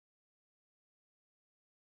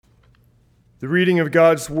The reading of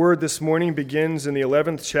God's Word this morning begins in the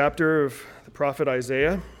 11th chapter of the prophet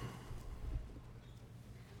Isaiah.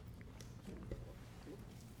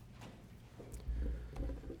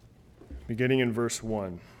 Beginning in verse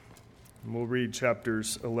 1. And we'll read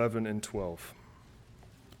chapters 11 and 12.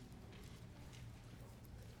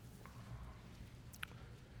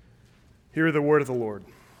 Hear the word of the Lord.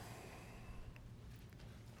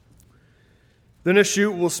 Then a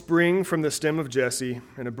shoot will spring from the stem of Jesse,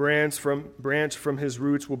 and a branch from his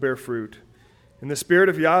roots will bear fruit. And the Spirit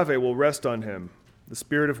of Yahweh will rest on him, the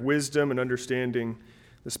Spirit of wisdom and understanding,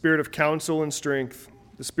 the Spirit of counsel and strength,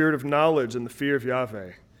 the Spirit of knowledge and the fear of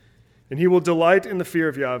Yahweh. And he will delight in the fear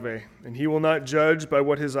of Yahweh, and he will not judge by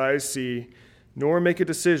what his eyes see, nor make a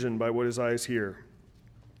decision by what his eyes hear.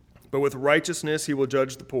 But with righteousness he will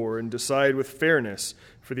judge the poor, and decide with fairness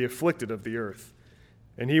for the afflicted of the earth.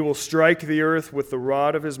 And he will strike the earth with the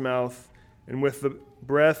rod of his mouth, and with the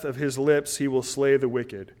breath of his lips he will slay the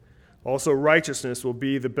wicked. Also righteousness will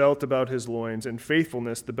be the belt about his loins, and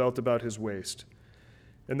faithfulness the belt about his waist.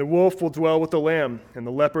 And the wolf will dwell with the lamb, and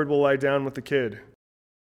the leopard will lie down with the kid.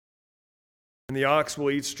 And the ox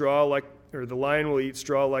will eat straw the lion will eat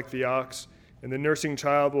straw like the ox, and the nursing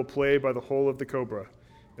child will play by the hole of the cobra,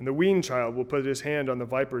 and the weaned child will put his hand on the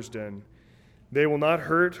viper's den. They will not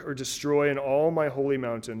hurt or destroy in all my holy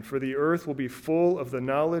mountain, for the earth will be full of the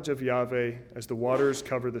knowledge of Yahweh as the waters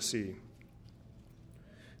cover the sea.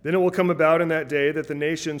 Then it will come about in that day that the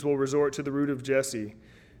nations will resort to the root of Jesse,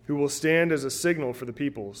 who will stand as a signal for the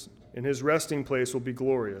peoples, and his resting place will be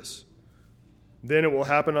glorious. Then it will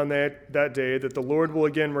happen on that day that the Lord will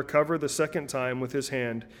again recover the second time with his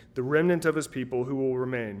hand the remnant of his people who will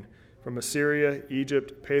remain, from Assyria,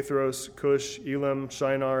 Egypt, Pathros, Cush, Elam,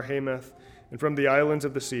 Shinar, Hamath, and from the islands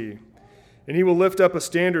of the sea. And he will lift up a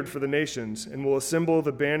standard for the nations, and will assemble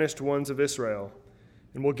the banished ones of Israel,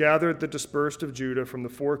 and will gather the dispersed of Judah from the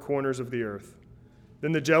four corners of the earth.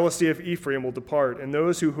 Then the jealousy of Ephraim will depart, and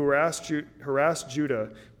those who harass Judah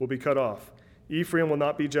will be cut off. Ephraim will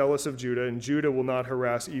not be jealous of Judah, and Judah will not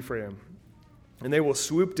harass Ephraim. And they will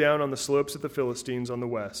swoop down on the slopes of the Philistines on the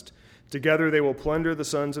west. Together they will plunder the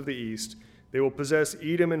sons of the east. They will possess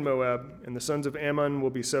Edom and Moab, and the sons of Ammon will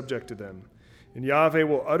be subject to them. And Yahweh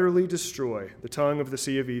will utterly destroy the tongue of the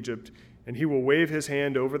sea of Egypt, and he will wave his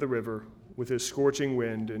hand over the river with his scorching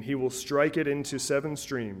wind, and he will strike it into 7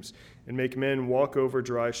 streams, and make men walk over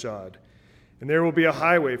dry shod. And there will be a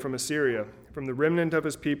highway from Assyria, from the remnant of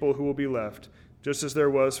his people who will be left, just as there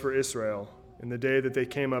was for Israel in the day that they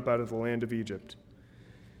came up out of the land of Egypt.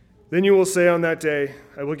 Then you will say on that day,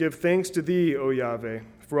 I will give thanks to thee, O Yahweh,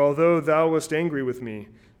 for although thou wast angry with me,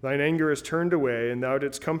 thine anger is turned away, and thou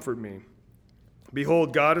didst comfort me.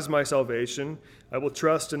 Behold, God is my salvation. I will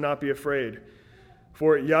trust and not be afraid.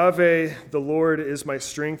 For Yahweh, the Lord, is my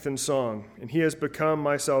strength and song, and he has become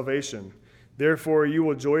my salvation. Therefore you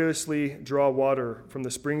will joyously draw water from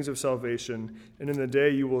the springs of salvation, and in the day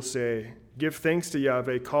you will say, Give thanks to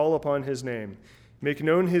Yahweh, call upon his name. Make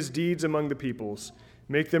known his deeds among the peoples.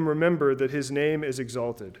 Make them remember that his name is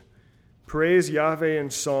exalted. Praise Yahweh in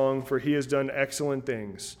song, for he has done excellent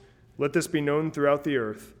things. Let this be known throughout the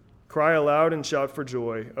earth. Cry aloud and shout for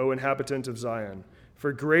joy, O inhabitant of Zion,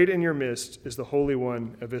 for great in your midst is the Holy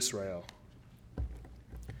One of Israel.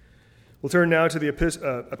 We'll turn now to the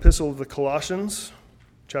epistle of the Colossians,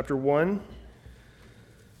 chapter 1.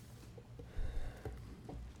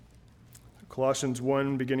 Colossians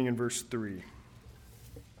 1, beginning in verse 3.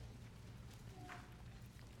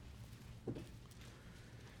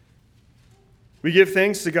 We give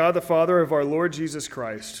thanks to God the Father of our Lord Jesus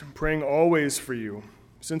Christ, praying always for you,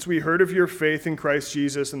 since we heard of your faith in Christ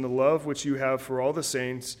Jesus and the love which you have for all the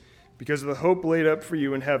saints, because of the hope laid up for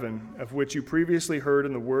you in heaven, of which you previously heard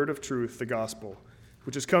in the word of truth, the gospel,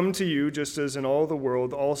 which has come to you just as in all the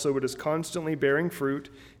world also it is constantly bearing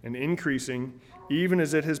fruit and increasing, even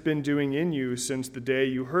as it has been doing in you since the day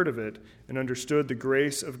you heard of it and understood the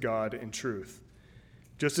grace of God in truth.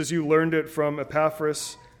 Just as you learned it from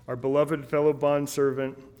Epaphras, our beloved fellow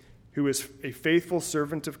bondservant, who is a faithful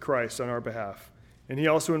servant of Christ on our behalf. And he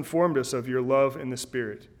also informed us of your love in the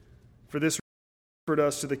Spirit. For this referred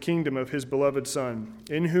us to the kingdom of his beloved Son,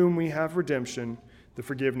 in whom we have redemption, the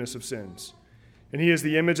forgiveness of sins. And he is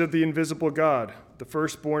the image of the invisible God, the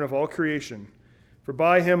firstborn of all creation. For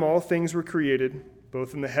by him all things were created,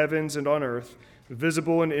 both in the heavens and on earth,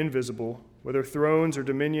 visible and invisible, whether thrones or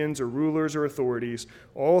dominions or rulers or authorities,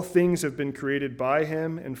 all things have been created by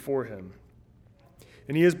him and for him.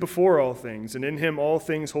 And he is before all things, and in him all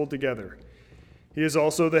things hold together. He is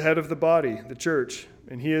also the head of the body, the church,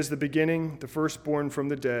 and he is the beginning, the firstborn from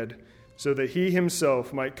the dead, so that he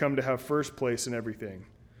himself might come to have first place in everything.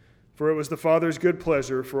 For it was the Father's good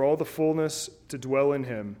pleasure for all the fullness to dwell in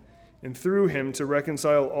him, and through him to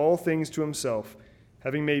reconcile all things to himself,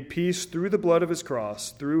 having made peace through the blood of his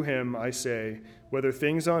cross. Through him, I say, whether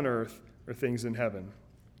things on earth or things in heaven.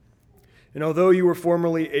 And although you were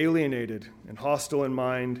formerly alienated and hostile in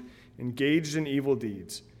mind, engaged in evil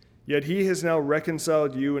deeds, yet he has now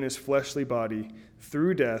reconciled you in his fleshly body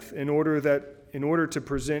through death, in order to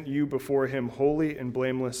present you before him holy and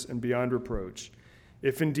blameless and beyond reproach,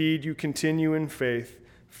 if indeed you continue in faith,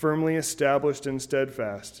 firmly established and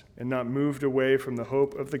steadfast, and not moved away from the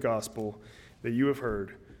hope of the gospel that you have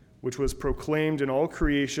heard, which was proclaimed in all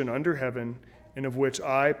creation under heaven, and of which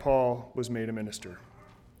I, Paul, was made a minister.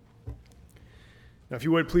 Now, if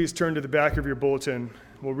you would, please turn to the back of your bulletin.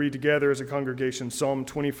 We'll read together as a congregation Psalm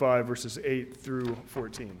 25, verses 8 through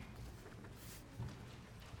 14.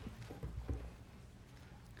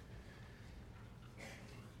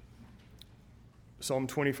 Psalm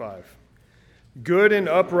 25. Good and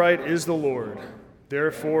upright is the Lord.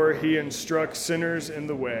 Therefore he instructs sinners in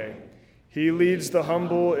the way. He leads the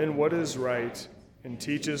humble in what is right and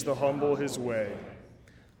teaches the humble his way.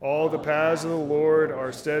 All the paths of the Lord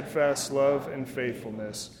are steadfast love and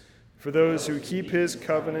faithfulness for those who keep his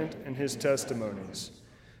covenant and his testimonies.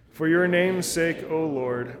 For your name's sake, O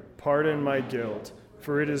Lord, pardon my guilt,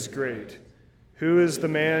 for it is great. Who is the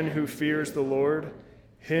man who fears the Lord?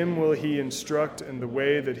 Him will he instruct in the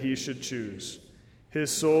way that he should choose.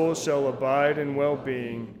 His soul shall abide in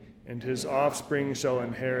well-being, and his offspring shall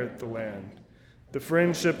inherit the land. The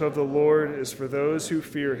friendship of the Lord is for those who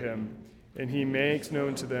fear him, and he makes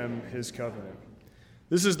known to them his covenant.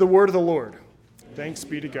 This is the word of the Lord. Thanks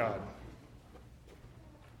be to God.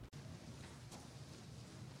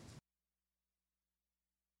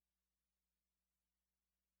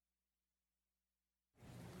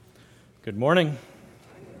 Good morning.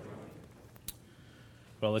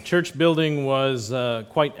 Well, the church building was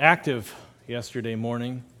quite active yesterday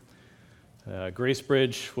morning.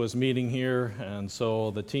 Gracebridge was meeting here, and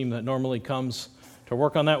so the team that normally comes to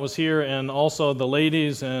work on that was here, and also the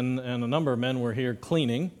ladies and a number of men were here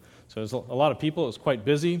cleaning. So there's a lot of people. It was quite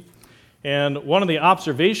busy. And one of the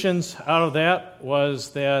observations out of that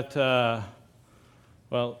was that,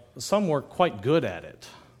 some were quite good at it.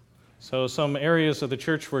 So some areas of the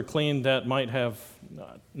church were cleaned that might have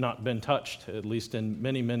not been touched, at least in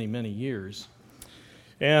many, many, many years.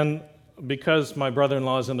 And because my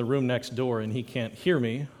brother-in-law is in the room next door and he can't hear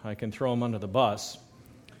me, I can throw him under the bus.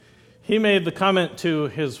 He made the comment to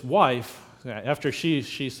his wife, after she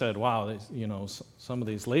said, wow, some of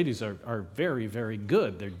these ladies are very, very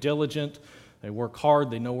good. They're diligent, they work hard,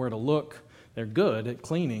 they know where to look, they're good at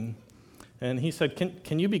cleaning. And he said,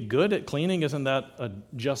 can you be good at cleaning? Isn't that a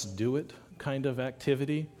just do it kind of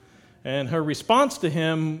activity? And her response to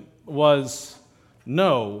him was,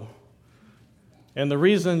 no. And the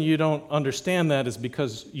reason you don't understand that is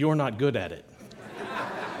because you're not good at it.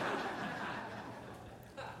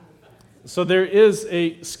 So there is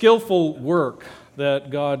a skillful work that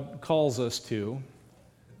God calls us to.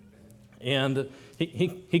 And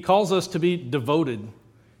he calls us to be devoted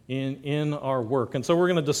in our work. And so we're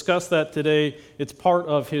going to discuss that today. It's part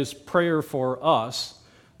of his prayer for us,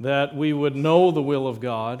 that we would know the will of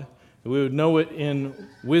God, that we would know it in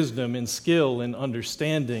wisdom, in skill, in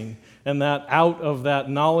understanding, and that out of that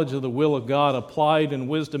knowledge of the will of God applied in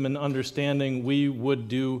wisdom and understanding, we would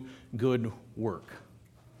do good work.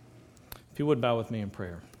 If you would bow with me in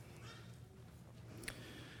prayer.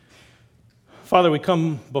 Father, we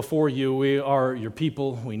come before you. We are your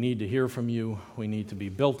people. We need to hear from you. We need to be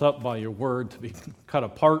built up by your word, to be cut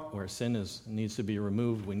apart where sin needs to be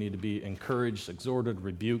removed. We need to be encouraged, exhorted,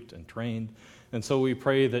 rebuked, and trained. And so we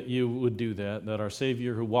pray that you would do that our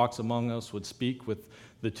Savior who walks among us would speak with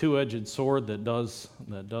the two-edged sword that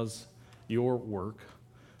does your work.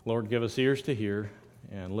 Lord, give us ears to hear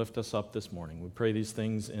and lift us up this morning. We pray these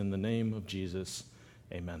things in the name of Jesus.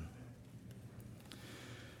 Amen.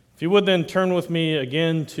 If you would then turn with me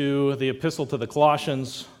again to the epistle to the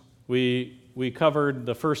Colossians. We covered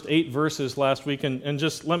the first 8 verses last week, and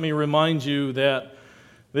just let me remind you that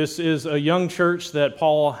this is a young church that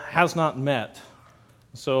Paul has not met.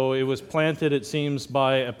 So it was planted, it seems,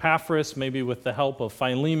 by Epaphras, maybe with the help of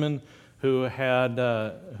Philemon, who had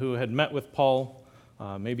met with Paul,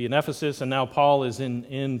 maybe in Ephesus, and now Paul is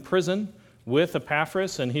in prison with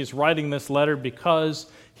Epaphras, and he's writing this letter because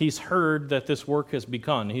he's heard that this work has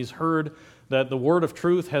begun. He's heard that the word of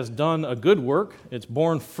truth has done a good work. It's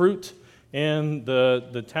borne fruit in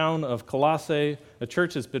the town of Colossae. A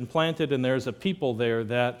church has been planted, and there's a people there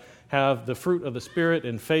that have the fruit of the Spirit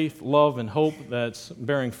in faith, love, and hope that's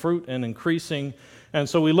bearing fruit and increasing. And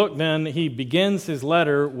so we look then, he begins his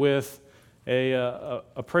letter with a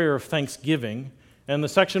prayer of thanksgiving. And the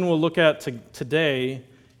section we'll look at today,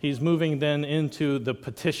 he's moving then into the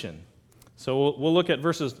petition. So we'll look at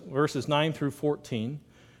verses 9 through 14.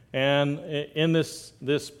 And in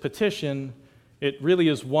this petition, it really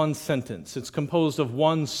is one sentence. It's composed of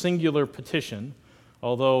one singular petition,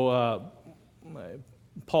 although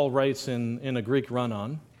Paul writes in a Greek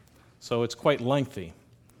run-on, so it's quite lengthy.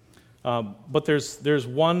 But there's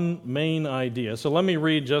one main idea. So let me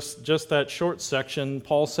read just that short section.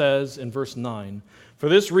 Paul says in verse 9, "For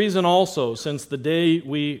this reason also, since the day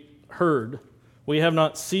we heard, we have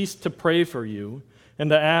not ceased to pray for you, and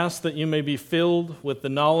to ask that you may be filled with the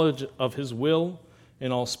knowledge of His will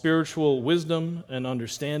in all spiritual wisdom and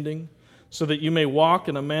understanding, so that you may walk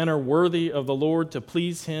in a manner worthy of the Lord, to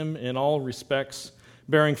please Him in all respects,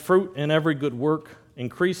 bearing fruit in every good work,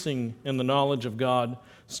 increasing in the knowledge of God,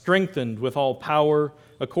 strengthened with all power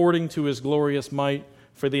according to His glorious might,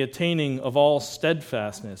 for the attaining of all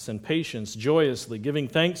steadfastness and patience, joyously giving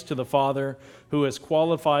thanks to the Father who has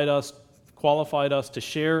qualified us to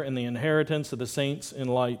share in the inheritance of the saints in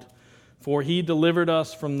light. For He delivered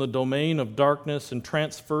us from the domain of darkness and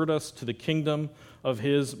transferred us to the kingdom of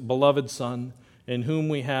His beloved Son, in whom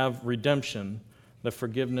we have redemption, the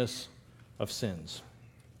forgiveness of sins."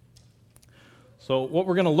 So what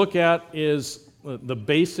we're going to look at is the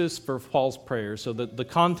basis for Paul's prayer, so the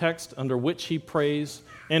context under which he prays,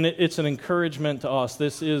 and it's an encouragement to us.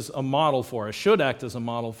 This is a model for us, should act as a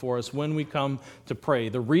model for us when we come to pray.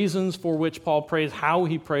 The reasons for which Paul prays, how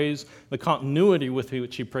he prays, the continuity with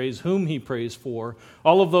which he prays, whom he prays for,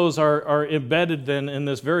 all of those are embedded then in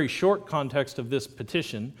this very short context of this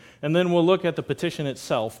petition. And then we'll look at the petition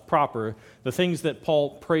itself proper, the things that Paul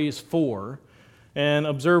prays for, and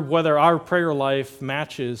observe whether our prayer life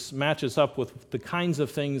matches up with the kinds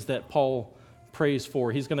of things that Paul prays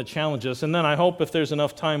for. He's going to challenge us. And then I hope if there's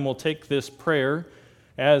enough time, we'll take this prayer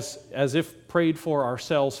as if prayed for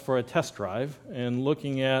ourselves for a test drive and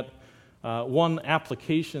looking at one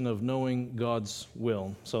application of knowing God's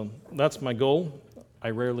will. So that's my goal. I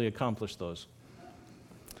rarely accomplish those.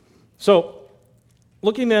 So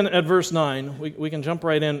looking then at verse 9, we can jump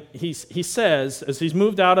right in. He says, as he's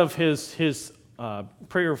moved out of his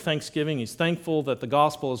prayer of thanksgiving, he's thankful that the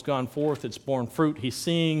gospel has gone forth, it's borne fruit. He's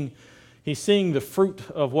seeing the fruit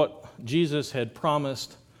of what Jesus had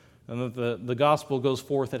promised, and that the gospel goes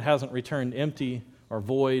forth. It hasn't returned empty or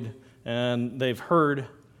void, and they've heard,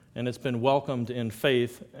 and it's been welcomed in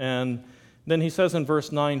faith. And then he says in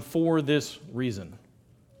verse 9, for this reason,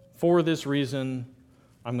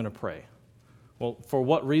 I'm going to pray. Well, for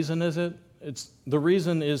what reason is it? The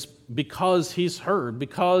reason is because he's heard,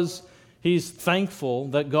 because he's thankful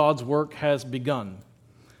that God's work has begun,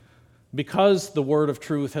 because the word of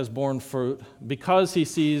truth has borne fruit, because he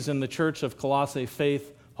sees in the church of Colossae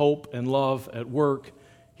faith, hope, and love at work.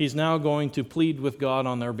 He's now going to plead with God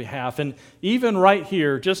on their behalf. And even right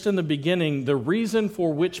here, just in the beginning, the reason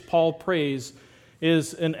for which Paul prays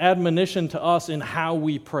is an admonition to us in how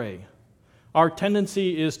we pray. Our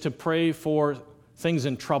tendency is to pray for things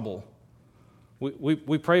in trouble.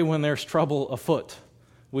 We pray when there's trouble afoot.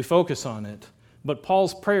 We focus on it. But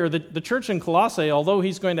Paul's prayer, the church in Colossae, although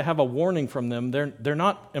he's going to have a warning from them, they're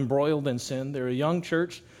not embroiled in sin. They're a young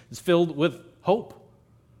church. It's filled with hope.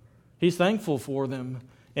 He's thankful for them.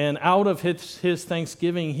 And out of his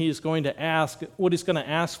thanksgiving, he's going to ask, what he's going to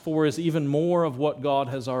ask for is even more of what God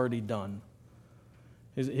has already done.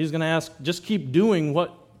 He's going to ask, just keep doing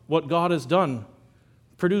what God has done.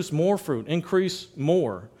 Produce more fruit, increase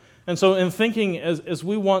more. And so in thinking, as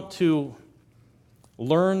we want to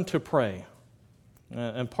learn to pray,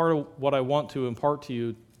 and part of what I want to impart to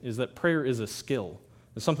you is that prayer is a skill.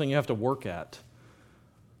 It's something you have to work at.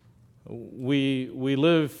 We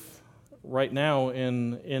live right now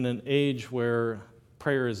in an age where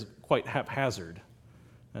prayer is quite haphazard.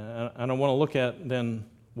 And I want to look at then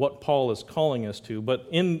what Paul is calling us to. But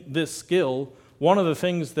in this skill, one of the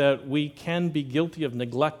things that we can be guilty of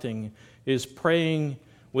neglecting is praying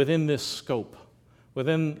within this scope,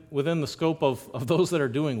 within the scope of those that are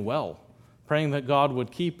doing well, praying that God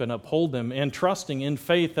would keep and uphold them, and trusting in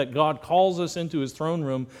faith that God calls us into His throne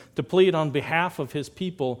room to plead on behalf of His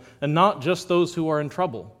people, and not just those who are in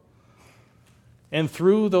trouble. And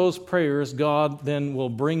through those prayers, God then will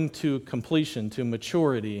bring to completion, to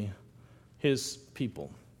maturity, His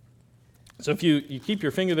people. So if you keep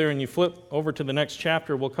your finger there and you flip over to the next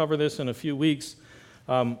chapter, we'll cover this in a few weeks.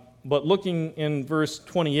 But looking in verse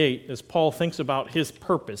 28, as Paul thinks about his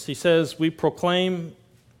purpose, he says, we proclaim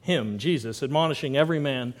him, Jesus, admonishing every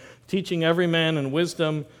man, teaching every man in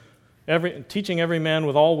wisdom, teaching every man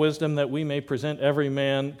with all wisdom, that we may present every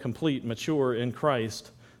man complete, mature in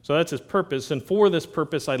Christ. So that's his purpose, and for this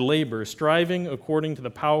purpose I labor, striving according to the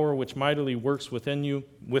power which mightily works within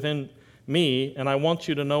me, and I want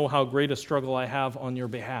you to know how great a struggle I have on your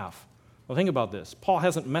behalf. Well, think about this. Paul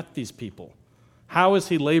hasn't met these people. How is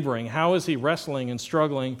he laboring? How is he wrestling and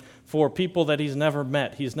struggling for people that he's never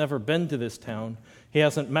met? He's never been to this town. He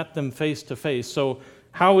hasn't met them face to face. So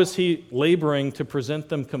how is he laboring to present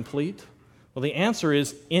them complete? Well, the answer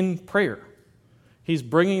is in prayer. He's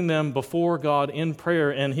bringing them before God in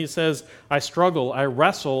prayer, and he says, I struggle, I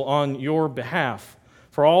wrestle on your behalf.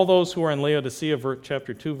 For all those who are in Laodicea,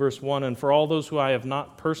 chapter 2, verse 1, and for all those who have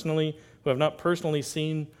not personally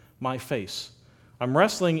seen my face. I'm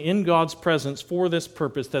wrestling in God's presence for this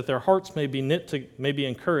purpose, that their hearts may be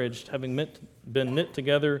encouraged, having been knit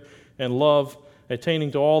together in love,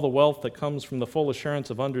 attaining to all the wealth that comes from the full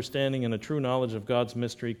assurance of understanding and a true knowledge of God's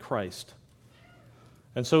mystery, Christ.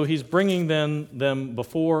 And so he's bringing them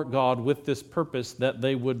before God with this purpose, that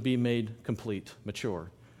they would be made complete,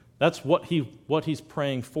 mature. That's what he's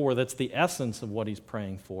praying for. That's the essence of what he's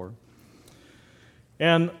praying for.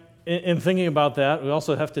 And in thinking about that, we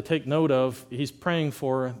also have to take note of he's praying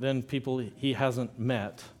for then people he hasn't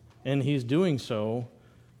met, and he's doing so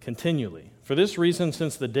continually. For this reason,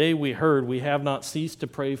 since the day we heard, we have not ceased to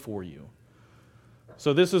pray for you.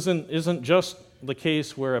 So this isn't just the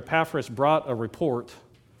case where Epaphras brought a report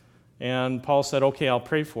and Paul said, okay, I'll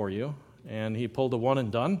pray for you. And he pulled a one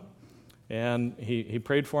and done. And he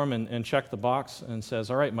prayed for him and checked the box and says,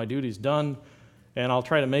 all right, my duty's done, and I'll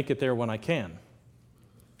try to make it there when I can.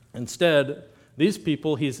 Instead, these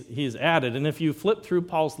people he's added, and if you flip through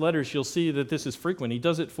Paul's letters, you'll see that this is frequent. He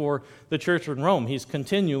does it for the church in Rome. He's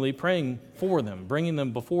continually praying for them, bringing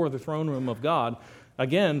them before the throne room of God,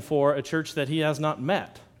 again, for a church that he has not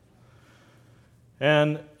met.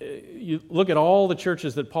 And you look at all the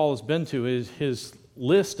churches that Paul has been to, his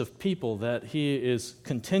list of people that he is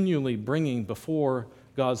continually bringing before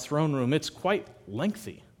God's throne room. It's quite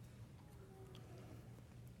lengthy.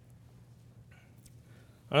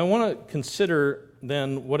 I want to consider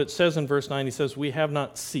then what it says in verse 9. He says, we have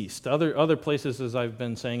not ceased. Other places, as I've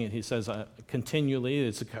been saying it, he says continually.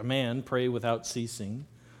 It's a command, pray without ceasing.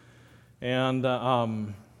 And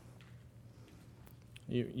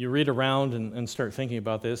you read around and start thinking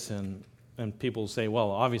about this, and people say, well,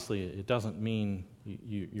 obviously it doesn't mean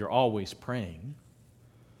you're always praying.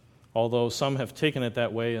 Although some have taken it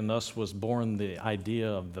that way, and thus was born the idea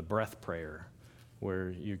of the breath prayer,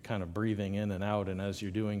 where you're kind of breathing in and out, and as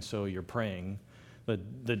you're doing so, you're praying.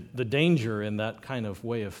 The danger in that kind of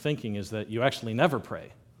way of thinking is that you actually never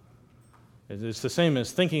pray. It's the same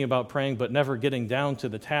as thinking about praying, but never getting down to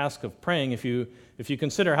the task of praying. If you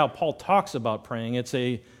consider how Paul talks about praying, it's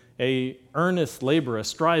a earnest labor, a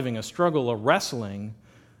striving, a struggle, a wrestling.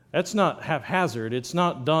 That's not haphazard. It's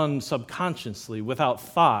not done subconsciously, without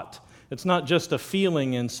thought. It's not just a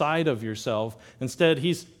feeling inside of yourself. Instead,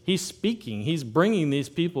 he's speaking. He's bringing these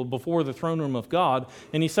people before the throne room of God,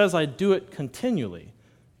 and he says, I do it continually,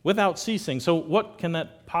 without ceasing. So what can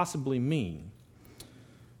that possibly mean?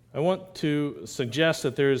 I want to suggest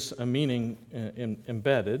that there's a meaning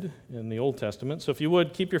embedded in the Old Testament. So if you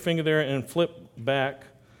would, keep your finger there and flip back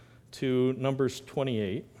to Numbers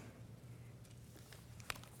 28.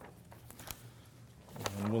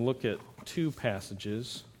 And we'll look at two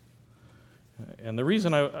passages. And the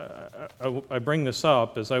reason I bring this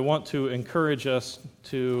up is I want to encourage us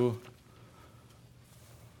to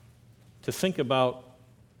think about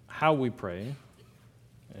how we pray,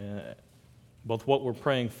 both what we're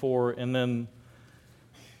praying for, and then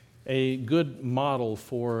a good model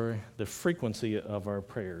for the frequency of our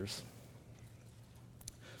prayers.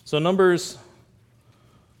 So Numbers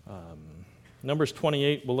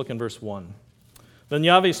 28, we'll look in verse 1. Then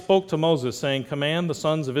Yahweh spoke to Moses, saying, command the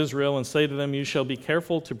sons of Israel and say to them, you shall be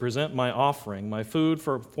careful to present my offering, my food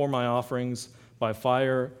for my offerings by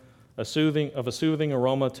fire, a soothing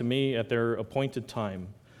aroma to me at their appointed time.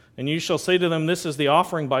 And you shall say to them, this is the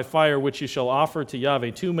offering by fire which you shall offer to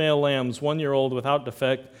Yahweh, 2 male lambs, 1 year old without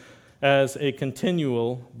defect, as a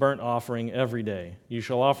continual burnt offering every day. You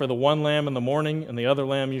shall offer the one lamb in the morning, and the other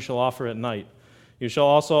lamb you shall offer at night. You shall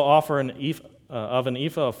also offer an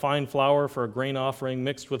ephah of fine flour for a grain offering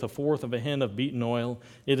mixed with 1/4 of a hin of beaten oil.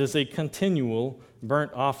 It is a continual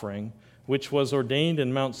burnt offering, which was ordained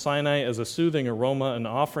in Mount Sinai as a soothing aroma, an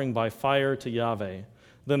offering by fire to Yahweh.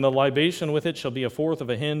 Then the libation with it shall be a fourth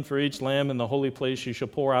of a hin for each lamb. In the holy place you shall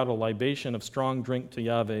pour out a libation of strong drink to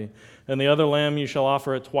Yahweh. And the other lamb you shall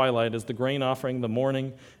offer at twilight as the grain offering, the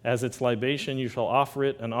morning as its libation you shall offer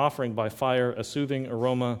it, an offering by fire, a soothing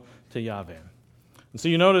aroma to Yahweh. And so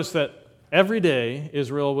you notice that every day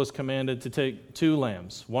Israel was commanded to take 2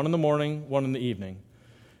 lambs, one in the morning, one in the evening.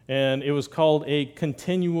 And it was called a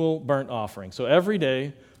continual burnt offering. So every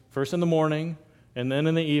day, first in the morning, and then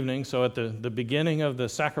in the evening, so at the beginning of the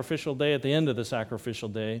sacrificial day, at the end of the sacrificial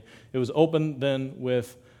day, it was opened then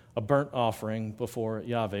with a burnt offering before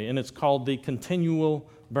Yahweh. And it's called the continual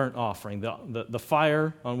burnt offering. The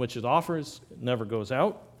fire on which it offers never goes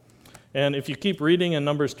out. And if you keep reading in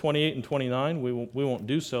Numbers 28 and 29, we won't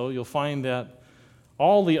do so, you'll find that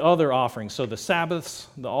all the other offerings, so the Sabbaths,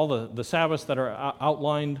 all the Sabbaths that are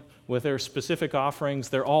outlined with their specific offerings,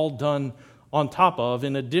 they're all done on top of,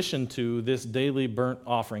 in addition to this daily burnt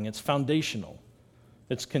offering. It's foundational.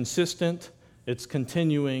 It's consistent. It's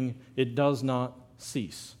continuing. It does not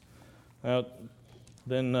cease.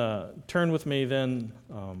 Then turn with me then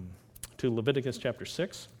to Leviticus chapter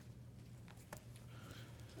 6.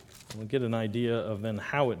 We'll get an idea of then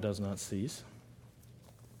how it does not cease.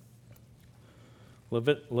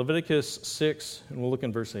 Leviticus 6, and we'll look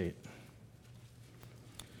in verse 8.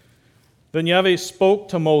 Then Yahweh spoke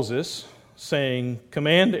to Moses, saying,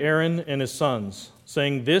 "Command Aaron and his sons,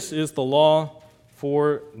 saying, This is the law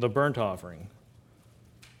for the burnt offering.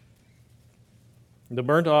 The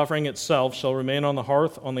burnt offering itself shall remain on the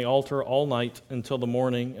hearth on the altar all night until the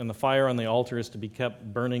morning, and the fire on the altar is to be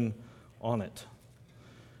kept burning on it.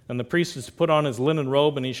 And the priest is to put on his linen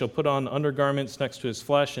robe, and he shall put on undergarments next to his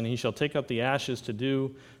flesh, and he shall take up the ashes to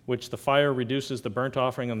do which the fire reduces the burnt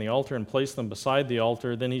offering on the altar, and place them beside the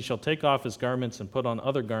altar. Then he shall take off his garments and put on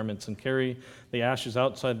other garments, and carry the ashes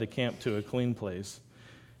outside the camp to a clean place.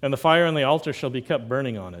 And the fire on the altar shall be kept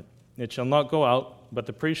burning on it. It shall not go out, but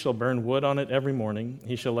the priest shall burn wood on it every morning.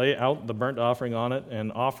 He shall lay out the burnt offering on it,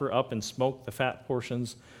 and offer up and smoke the fat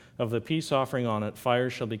portions of the peace offering on it. Fire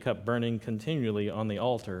shall be kept burning continually on the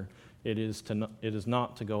altar. It is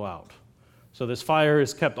not to go out." So this fire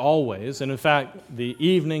is kept always, and in fact, the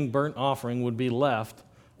evening burnt offering would be left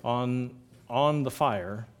on the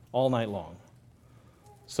fire all night long.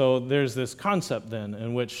 So there's this concept then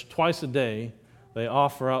in which twice a day they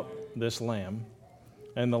offer up this lamb,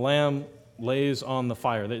 and the lamb lays on the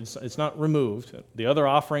fire. It's not removed. The other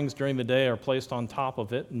offerings during the day are placed on top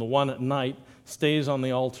of it, and the one at night stays on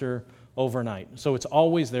the altar overnight. So it's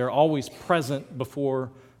always there, always present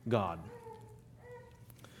before God.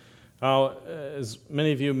 Now, as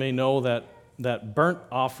many of you may know, that burnt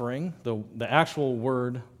offering, the actual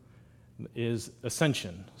word is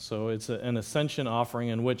ascension. So it's an ascension offering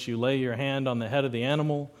in which you lay your hand on the head of the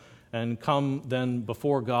animal and come then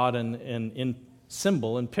before God, and in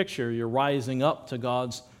symbol and picture, you're rising up to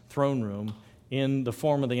God's throne room in the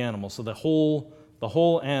form of the animal. So the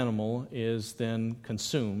whole animal is then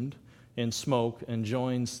consumed in smoke and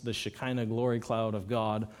joins the Shekinah glory cloud of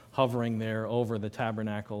God hovering there over the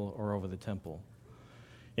tabernacle or over the temple.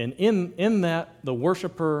 And in that, the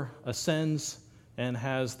worshiper ascends and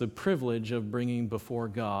has the privilege of bringing before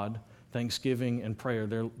God thanksgiving and prayer.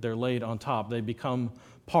 They're laid on top. They become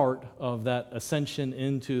part of that ascension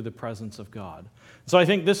into the presence of God. So I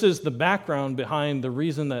think this is the background behind the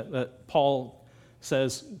reason that Paul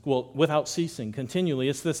says, well, without ceasing, continually.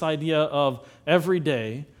 It's this idea of every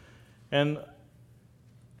day, and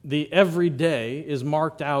the every day is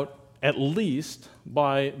marked out at least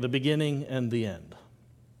by the beginning and the end.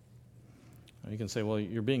 You can say, well,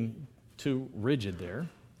 you're being too rigid there.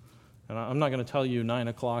 And I'm not going to tell you 9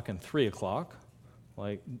 o'clock and 3 o'clock,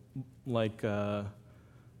 like the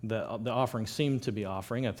offering seemed to be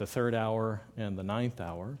offering at the 3rd hour and the 9th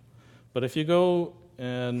hour. But if you go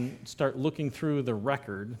and start looking through the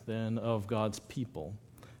record then of God's people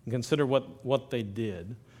and consider what they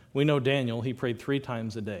did, we know Daniel, he prayed 3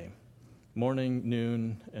 times a day, morning,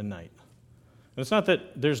 noon, and night. And it's not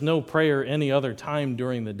that there's no prayer any other time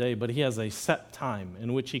during the day, but he has a set time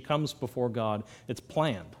in which he comes before God. It's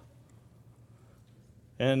planned.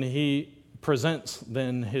 And he presents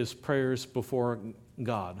then his prayers before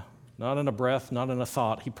God. Not in a breath, not in a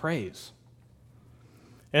thought. He prays.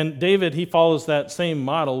 And David, he follows that same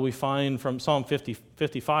model we find from Psalm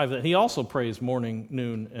 55, that he also prays morning,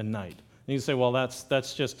 noon, and night. And you say, well,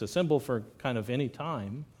 that's just a symbol for kind of any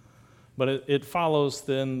time. But it follows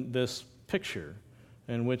then this picture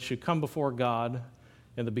in which you come before God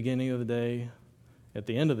at the beginning of the day, at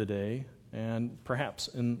the end of the day, and perhaps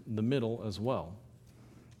in the middle as well.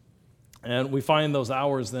 And we find those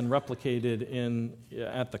hours then replicated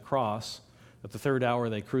at the cross At the third hour,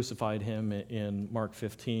 they crucified him in Mark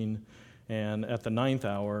 15. And at the ninth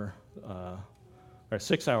hour, or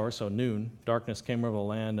 6 hours, so noon, darkness came over the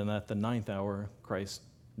land. And at the ninth hour, Christ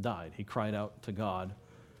died. He cried out to God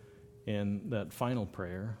in that final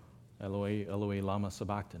prayer, Eloi, Eloi, lama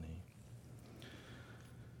sabachthani.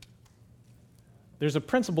 There's a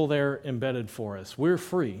principle there embedded for us. We're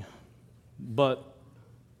free, but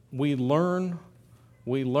we learn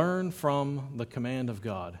from the command of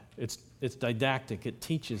God. It's didactic. It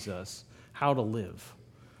teaches us how to live.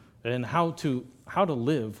 And how to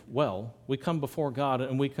live well. We come before God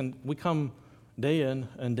and we come day in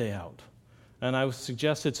and day out. And I would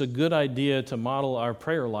suggest it's a good idea to model our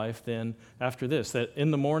prayer life then after this, that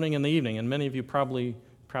in the morning and the evening, and many of you probably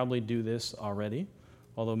do this already,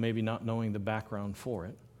 although maybe not knowing the background for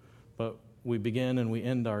it, but we begin and we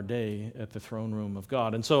end our day at the throne room of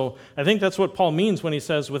God. And so I think that's what Paul means when he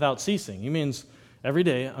says without ceasing. He means every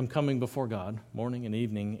day I'm coming before God, morning and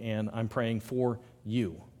evening, and I'm praying for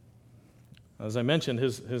you. As I mentioned,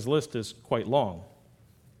 his list is quite long.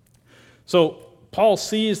 So Paul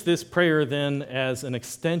sees this prayer then as an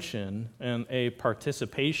extension and a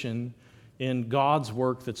participation in God's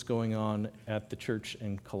work that's going on at the church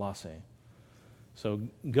in Colossae. So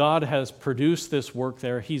God has produced this work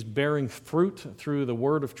there. He's bearing fruit through the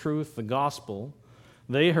word of truth, the gospel.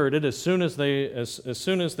 They heard it as soon as they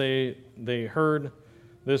heard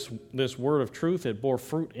this word of truth. It bore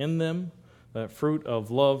fruit in them, that fruit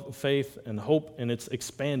of love, faith, and hope, and it's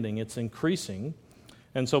expanding, it's increasing.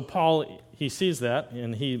 And so Paul, he sees that,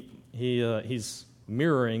 and he's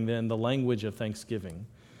mirroring then the language of thanksgiving.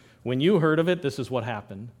 When you heard of it, this is what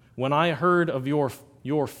happened. When I heard of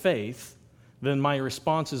your faith, then my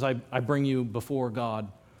response is I bring you before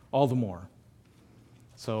God all the more.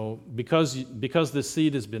 So because this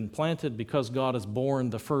seed has been planted, because God has borne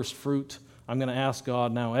the first fruit, I'm going to ask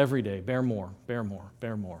God now every day, bear more, bear more,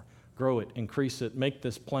 bear more. Grow it, increase it, make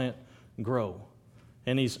this plant grow.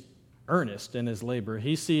 And he's earnest in his labor.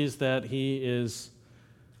 He sees that he's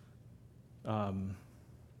on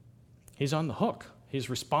the hook. He's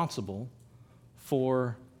responsible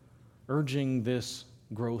for urging this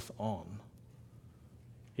growth on.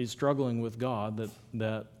 He's struggling with God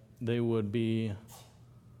that they would be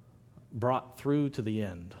brought through to the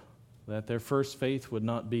end, that their first faith would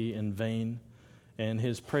not be in vain, and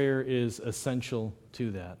his prayer is essential to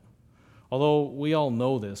that. Although we all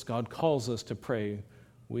know this, God calls us to pray,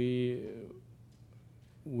 we're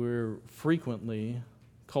frequently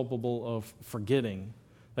culpable of forgetting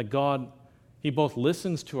that God, he both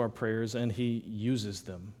listens to our prayers and he uses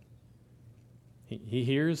them. He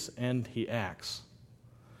hears and he acts.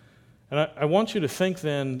 And I want you to think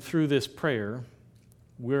then through this prayer,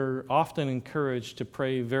 we're often encouraged to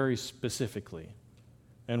pray very specifically,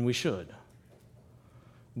 and we should.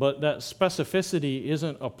 But that specificity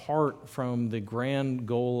isn't apart from the grand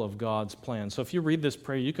goal of God's plan. So if you read this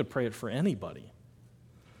prayer, you could pray it for anybody.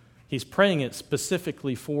 He's praying it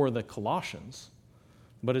specifically for the Colossians,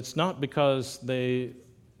 but it's not because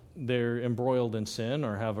they're embroiled in sin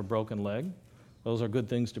or have a broken leg. Those are good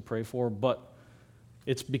things to pray for, but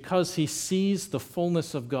it's because he sees the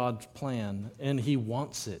fullness of God's plan and he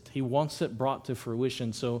wants it. He wants it brought to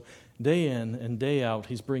fruition. So day in and day out,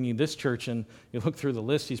 he's bringing this church, and you look through the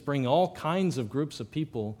list, he's bringing all kinds of groups of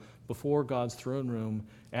people before God's throne room,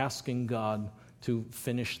 asking God to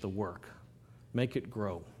finish the work, make it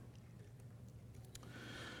grow.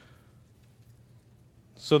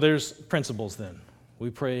 So there's principles then. We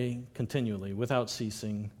pray continually, without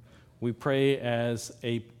ceasing. We pray as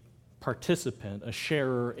a participant, a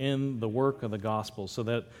sharer in the work of the gospel, so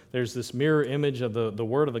that there's this mirror image of the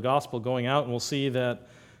word of the gospel going out, and we'll see that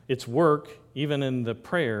its work, even in the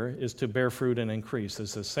prayer, is to bear fruit and increase.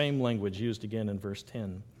 It's the same language used again in verse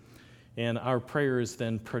 10. And our prayers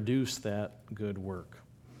then produce that good work.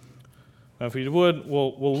 Now, if we would,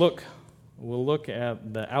 we'll look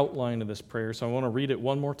at the outline of this prayer. So I want to read it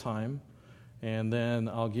one more time, and then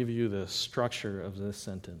I'll give you the structure of this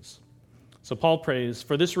sentence. So Paul prays,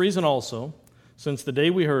 "For this reason also, since the day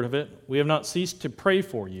we heard of it, we have not ceased to pray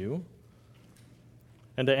for you,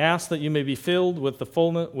 and to ask that you may be filled with the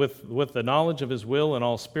fullness, with the knowledge of his will and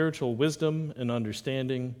all spiritual wisdom and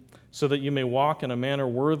understanding, so that you may walk in a manner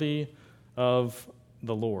worthy of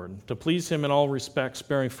the Lord, to please him in all respects,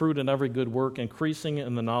 bearing fruit in every good work, increasing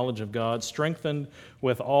in the knowledge of God, strengthened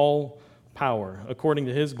with all power, according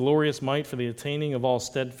to his glorious might, for the attaining of all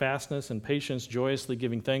steadfastness and patience, joyously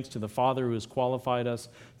giving thanks to the Father who has qualified us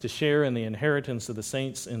to share in the inheritance of the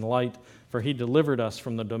saints in light. For he delivered us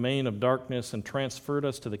from the domain of darkness and transferred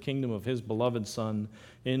us to the kingdom of his beloved Son,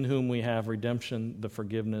 in whom we have redemption, the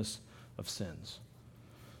forgiveness of sins."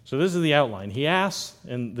 So this is the outline. He asks,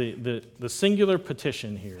 and the singular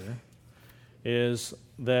petition here is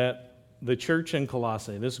that the church in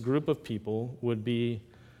Colossae, this group of people, would be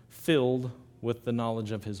filled with the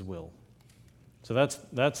knowledge of his will. So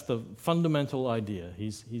that's the fundamental idea.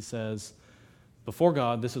 He says, before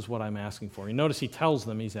God, this is what I'm asking for. You notice he tells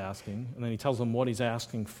them he's asking, and then he tells them what he's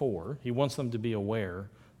asking for. He wants them to be aware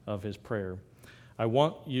of his prayer. I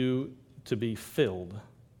want you to be filled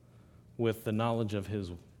with the knowledge of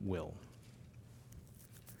his will.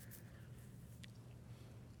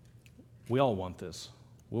 We all want this.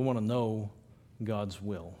 We want to know God's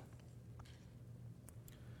will.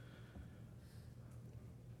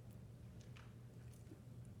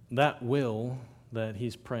 That will that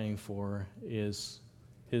he's praying for is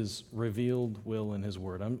his revealed will in his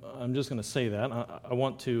word. I'm just going to say that. I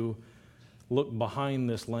want to look behind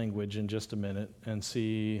this language in just a minute and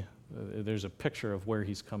see there's a picture of where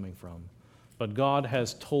he's coming from. But God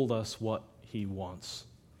has told us what he wants.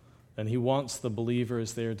 And he wants the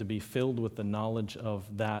believers there to be filled with the knowledge of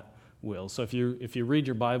that will. So if you read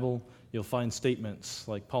your Bible, you'll find statements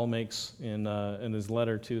like Paul makes in his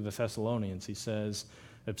letter to the Thessalonians. He says,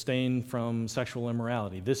 abstain from sexual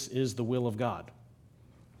immorality. This is the will of God.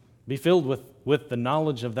 Be filled with the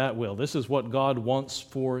knowledge of that will. This is what God wants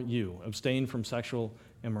for you. Abstain from sexual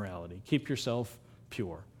immorality. Keep yourself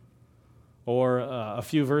pure. Or a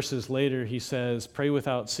few verses later, he says, pray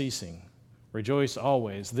without ceasing. Rejoice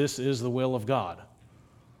always. This is the will of God.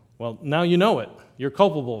 Well, now you know it. You're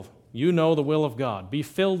culpable. You know the will of God. Be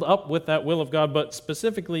filled up with that will of God. But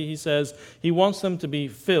specifically, he says he wants them to be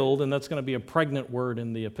filled, and that's going to be a pregnant word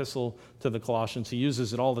in the epistle to the Colossians. He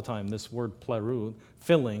uses it all the time, this word plerou,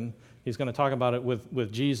 filling. He's going to talk about it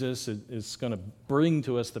with Jesus. It's going to bring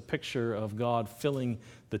to us the picture of God filling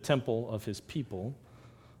the temple of his people.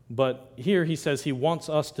 But here he says he wants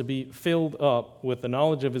us to be filled up with the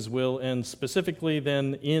knowledge of his will, and specifically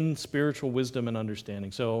then in spiritual wisdom and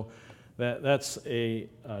understanding. So that's a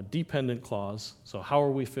dependent clause. So how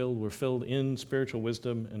are we filled? We're filled in spiritual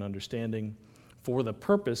wisdom and understanding for the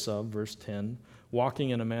purpose of, verse 10, walking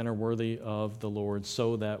in a manner worthy of the Lord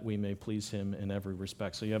so that we may please him in every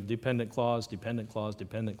respect. So you have dependent clause, dependent clause,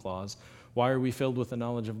 dependent clause. Why are we filled with the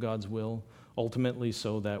knowledge of God's will? Ultimately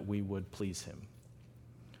so that we would please him.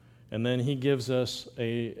 And then he gives us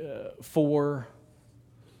four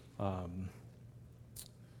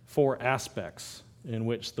aspects in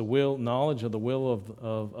which the knowledge of the will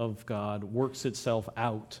of God works itself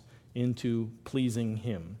out into pleasing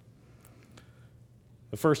him.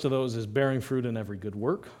 The first of those is bearing fruit in every good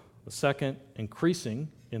work. The second, increasing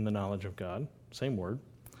in the knowledge of God. Same word.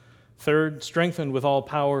 Third, strengthened with all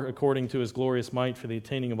power according to his glorious might for the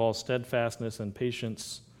attaining of all steadfastness and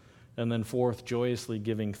patience. And then fourth, joyously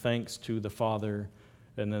giving thanks to the Father.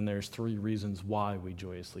 And then there's three reasons why we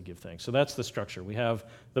joyously give thanks. So that's the structure. We have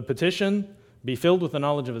the petition, be filled with the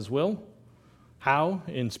knowledge of his will. How?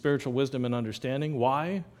 In spiritual wisdom and understanding.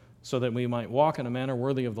 Why? So that we might walk in a manner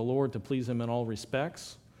worthy of the Lord to please him in all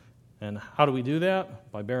respects. And how do we do that?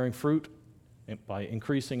 By bearing fruit, by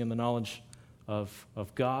increasing in the knowledge of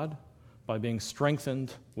God, by being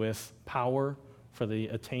strengthened with power for the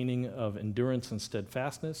attaining of endurance and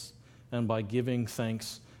steadfastness, and by giving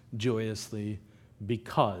thanks joyously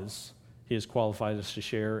because he has qualified us to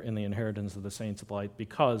share in the inheritance of the saints of light,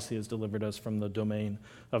 because he has delivered us from the domain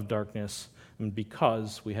of darkness, and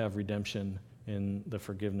because we have redemption in the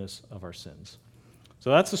forgiveness of our sins.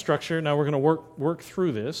 So that's the structure. Now we're going to work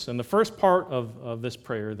through this. And the first part of this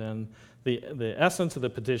prayer, then, the essence of the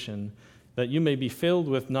petition, that you may be filled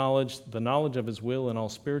with knowledge, the knowledge of his will and all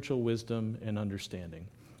spiritual wisdom and understanding.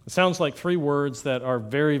 It sounds like three words that are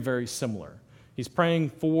very, very similar. He's praying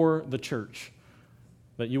for the church,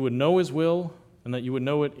 that you would know his will and that you would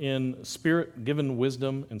know it in spirit-given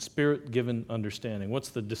wisdom and spirit-given understanding. What's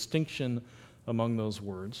the distinction among those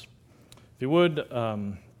words? If you would,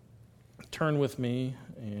 turn with me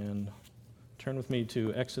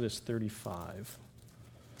to Exodus 35.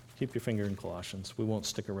 Keep your finger in Colossians. We won't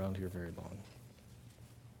stick around here very long.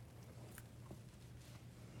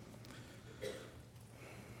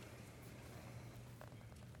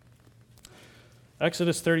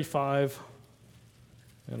 Exodus 35,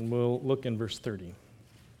 and we'll look in verse 30.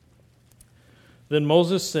 Then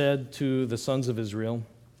Moses said to the sons of Israel,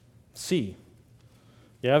 see,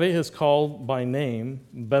 Yahweh has called by name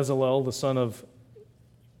Bezalel, the son of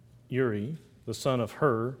Uri, the son of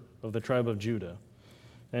Hur, of the tribe of Judah.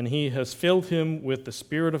 And he has filled him with the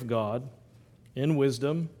Spirit of God, in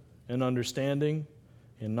wisdom, in understanding,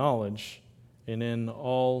 in knowledge, and in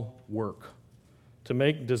all work. to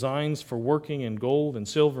make designs for working in gold and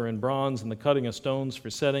silver and bronze, and the cutting of stones for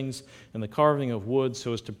settings, and the carving of wood,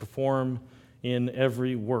 so as to perform in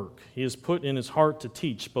every work. He has put in his heart to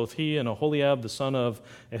teach, both he and Aholiab, the son of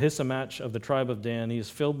Ahisamach of the tribe of Dan. He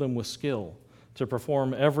has filled them with skill to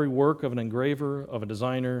perform every work of an engraver, of a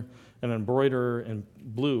designer, an embroiderer in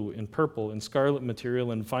blue, in purple, in scarlet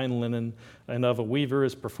material, in fine linen, and of a weaver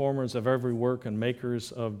as performers of every work and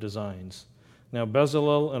makers of designs. Now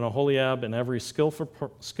Bezalel and Aholiab and every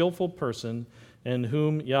skillful person in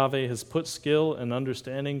whom Yahweh has put skill and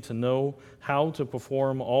understanding to know how to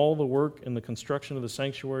perform all the work in the construction of the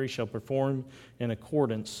sanctuary shall perform in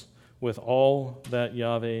accordance with all that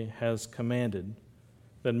Yahweh has commanded.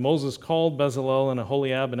 Then Moses called Bezalel and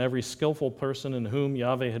Aholiab and every skillful person in whom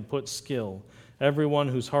Yahweh had put skill, everyone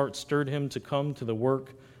whose heart stirred him to come to the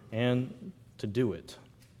work and to do it.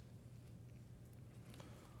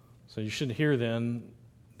 So you should hear then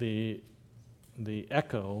the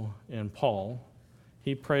echo in Paul.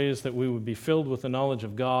 He prays that we would be filled with the knowledge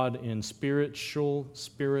of God in spiritual,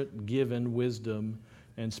 spirit-given wisdom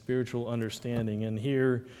and spiritual understanding. And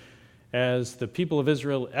here, as the people of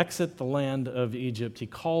Israel exit the land of Egypt, he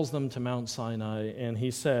calls them to Mount Sinai, and he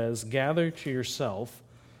says, "Gather to yourself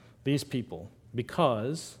these people,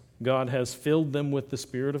 because God has filled them with the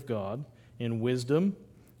Spirit of God in wisdom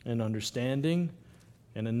and understanding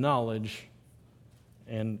and in knowledge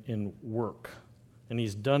and in work." And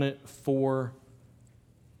he's done it for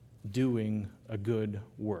doing a good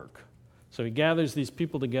work. So he gathers these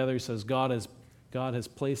people together. He says God has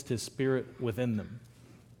placed his Spirit within them.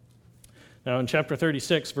 Now in chapter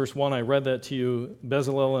 36, verse 1, I read that to you.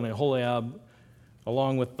 Bezalel and Aholiab,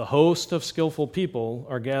 along with the host of skillful people,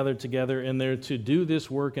 are gathered together, and they're to do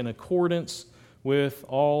this work in accordance with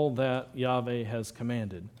all that Yahweh has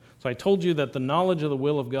commanded. So I told you that the knowledge of the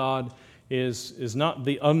will of God is not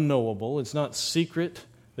the unknowable. It's not secret.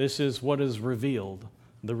 This is what is revealed,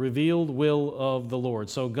 the revealed will of the Lord.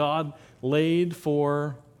 So God laid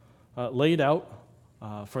out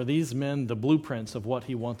for these men the blueprints of what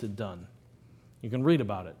he wanted done. You can read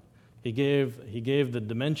about it. He gave the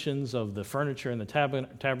dimensions of the furniture in the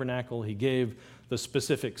tabernacle. He gave the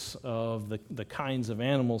specifics of the kinds of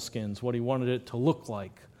animal skins, what he wanted it to look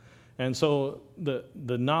like. And so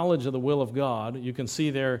the knowledge of the will of God, you can see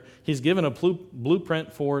there, he's given a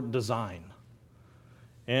blueprint for design.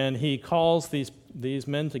 And he calls these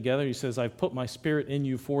men together. He says, "I've put my Spirit in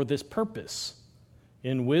you for this purpose,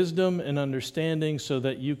 in wisdom and understanding, so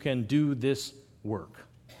that you can do this work."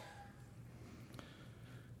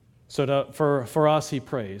 So for us, he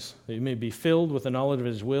prays that you may be filled with the knowledge of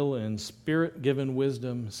his will and Spirit-given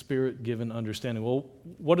wisdom, Spirit-given understanding. Well,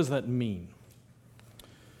 what does that mean?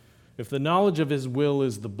 If the knowledge of his will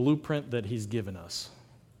is the blueprint that he's given us,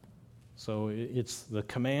 so it's the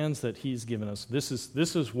commands that he's given us, this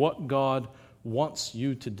is what God wants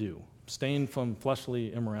you to do. Abstain from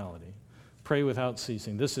fleshly immorality. Pray without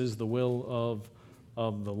ceasing. This is the will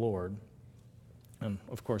of the Lord. And,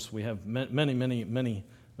 of course, we have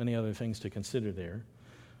many other things to consider there.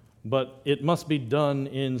 But it must be done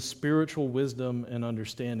in spiritual wisdom and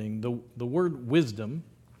understanding. The word wisdom,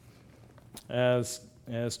 as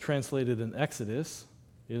translated in Exodus,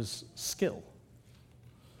 is skill.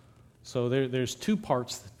 So there's two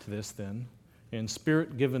parts to this then, in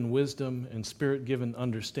Spirit-given wisdom and Spirit-given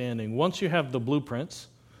understanding. Once you have the blueprints,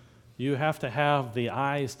 you have to have the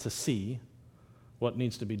eyes to see what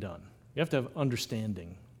needs to be done. You have to have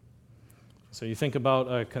understanding. So you think about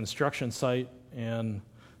a construction site, and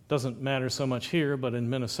it doesn't matter so much here, but in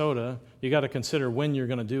Minnesota, you got to consider when you're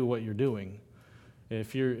going to do what you're doing.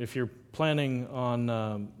 If you're planning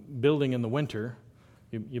on building in the winter,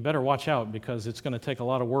 you better watch out, because it's going to take a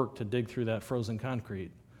lot of work to dig through that frozen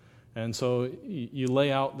concrete. And so you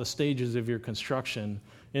lay out the stages of your construction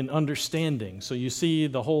in understanding. So you see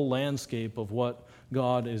the whole landscape of what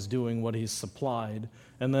God is doing, what he's supplied,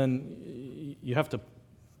 and then you have to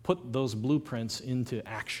put those blueprints into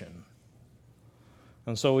action.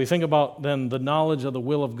 And so we think about then the knowledge of the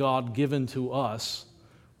will of God given to us.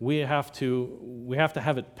 We have to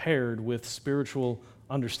have it paired with spiritual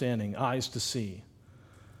understanding, eyes to see,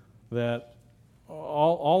 that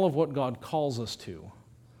all of what God calls us to,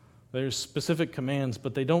 there's specific commands,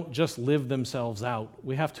 but they don't just live themselves out.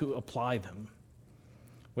 We have to apply them.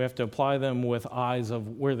 We have to apply them with eyes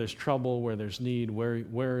of where there's trouble, where there's need,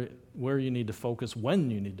 where you need to focus, when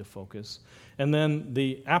you need to focus. And then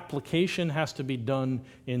the application has to be done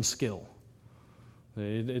in skill.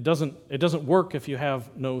 It doesn't work if you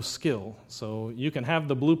have no skill. So you can have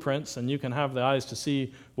the blueprints and you can have the eyes to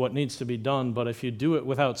see what needs to be done, but if you do it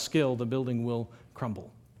without skill, the building will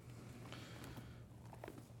crumble.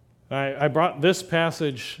 I brought this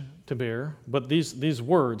passage to bear, but these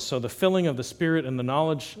words, so the filling of the Spirit and the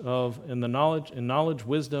knowledge,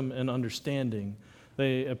 wisdom, and understanding,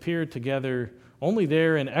 they appear together only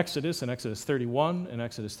there in Exodus 31, in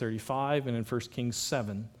Exodus 35, and in 1 Kings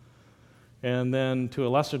 7. And then to a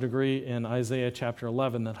lesser degree in Isaiah chapter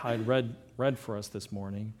 11 that Hyde read for us this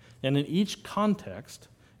morning. And in each context,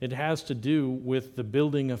 it has to do with the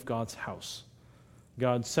building of God's house.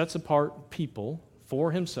 God sets apart people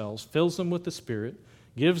for himself, fills them with the Spirit,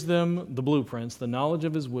 gives them the blueprints, the knowledge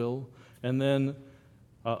of his will, and then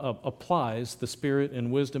applies the Spirit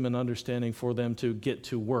and wisdom and understanding for them to get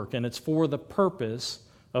to work. And it's for the purpose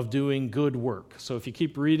of doing good work. So if you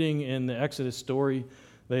keep reading in the Exodus story,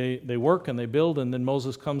 they work and they build, and then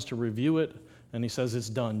Moses comes to review it, and he says it's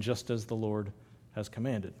done just as the Lord has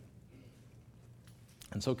commanded.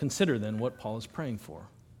 And so consider then what Paul is praying for.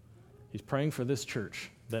 He's praying for this church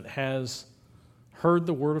that has heard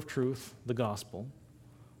the word of truth, the gospel.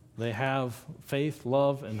 They have faith,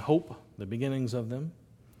 love, and hope, the beginnings of them.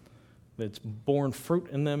 It's borne fruit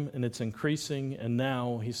in them, and it's increasing. And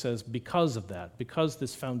now, he says, because of that, because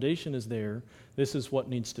this foundation is there, this is what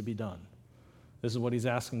needs to be done. This is what he's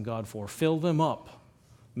asking God for. Fill them up.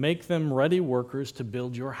 Make them ready workers to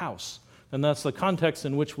build your house. And that's the context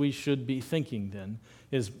in which we should be thinking then,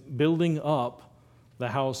 is building up the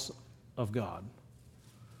house of God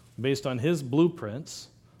based on his blueprints,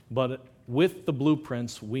 but with the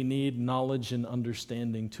blueprints, we need knowledge and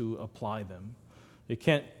understanding to apply them. You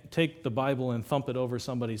can't take the Bible and thump it over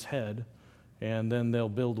somebody's head and then they'll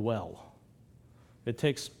build well. It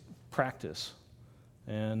takes practice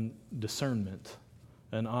and discernment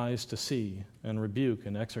and eyes to see and rebuke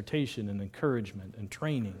and exhortation and encouragement and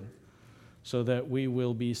training so that we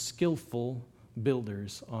will be skillful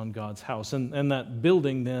builders on God's house. And that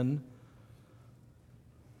building then,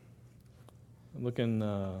 we're going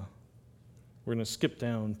to skip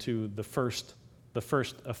down to the first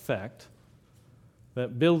effect.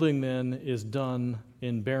 That building then is done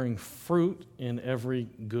in bearing fruit in every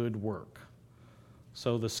good work.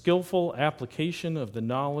 So the skillful application of the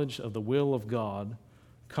knowledge of the will of God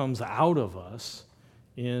comes out of us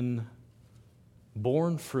in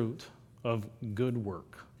born fruit of good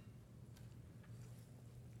work.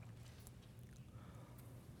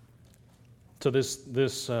 So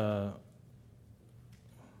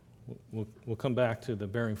we'll come back to the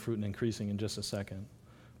bearing fruit and increasing in just a second.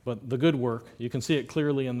 But the good work, you can see it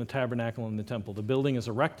clearly in the tabernacle and the temple. The building is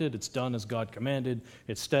erected, it's done as God commanded,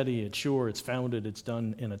 it's steady, it's sure, it's founded, it's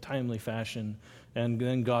done in a timely fashion, and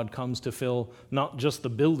then God comes to fill not just the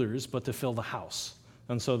builders, but to fill the house.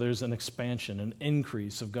 And so there's an expansion, an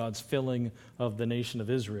increase of God's filling of the nation of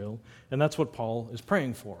Israel, and that's what Paul is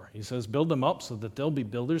praying for. He says, build them up so that they'll be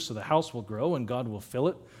builders, so the house will grow and God will fill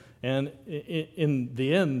it. And in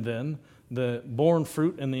the end, then, the born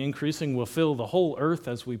fruit and the increasing will fill the whole earth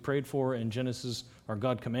as we prayed for in Genesis, or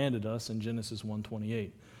God commanded us in Genesis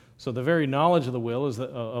 1:28. So the very knowledge of the will is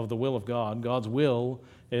of the will of God. God's will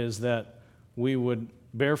is that we would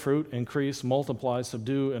bear fruit, increase, multiply,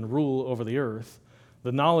 subdue, and rule over the earth.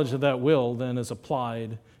 The knowledge of that will then is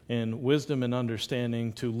applied in wisdom and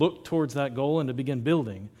understanding to look towards that goal and to begin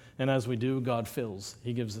building. And as we do, God fills.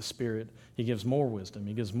 He gives the Spirit. He gives more wisdom.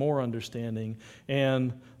 He gives more understanding.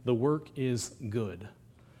 And the work is good.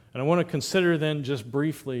 And I want to consider then just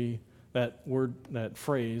briefly that word, that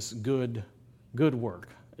phrase, good work.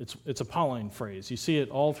 It's a Pauline phrase. You see it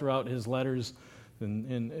all throughout his letters,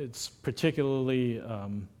 and it's particularly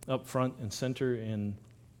up front and center in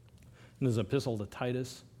his epistle to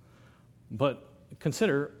Titus. But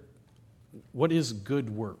consider, what is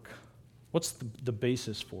good work? What's the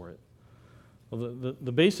basis for it? Well,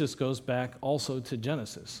 the basis goes back also to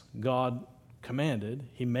Genesis. God commanded,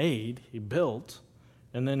 he made, he built,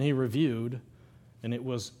 and then he reviewed, and it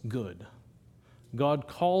was good. God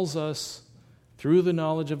calls us through the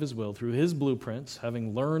knowledge of his will, through his blueprints,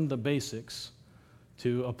 having learned the basics,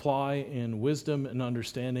 to apply in wisdom and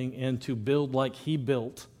understanding and to build like he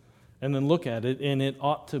built, and then look at it, and it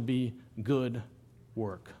ought to be good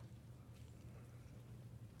work.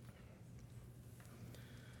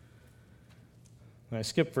 I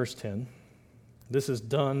skip verse 10. This is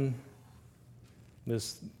done.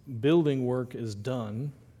 This building work is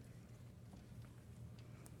done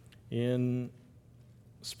in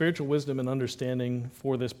spiritual wisdom and understanding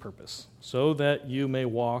for this purpose, so that you may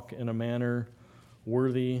walk in a manner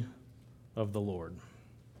worthy of the Lord.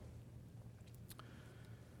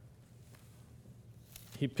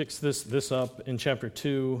 He picks this up in chapter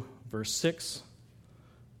 2, verse 6,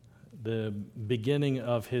 the beginning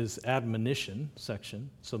of his admonition section.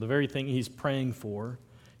 So the very thing he's praying for,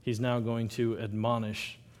 he's now going to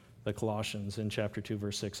admonish the Colossians in chapter 2,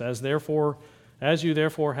 verse 6. As you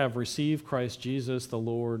therefore have received Christ Jesus the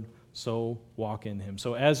Lord, so walk in him.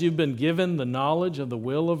 So as you've been given the knowledge of the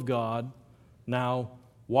will of God, now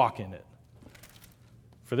walk in it.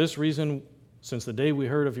 For this reason, since the day we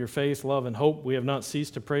heard of your faith, love, and hope, we have not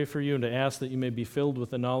ceased to pray for you and to ask that you may be filled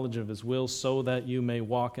with the knowledge of his will, so that you may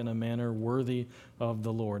walk in a manner worthy of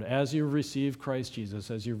the Lord. As you've received Christ Jesus,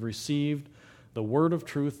 as you've received the word of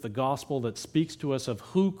truth, the gospel that speaks to us of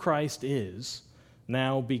who Christ is,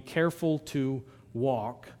 now be careful to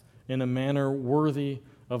walk in a manner worthy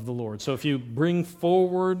of the Lord. So if you bring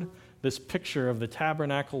forward this picture of the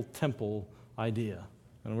tabernacle temple idea,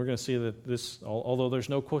 and we're going to see that this, although there's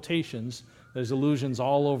no quotations, there's allusions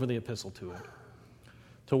all over the epistle to it.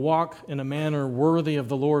 To walk in a manner worthy of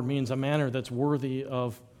the Lord means a manner that's worthy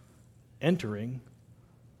of entering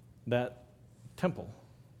that temple.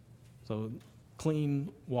 So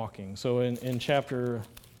clean walking. So in chapter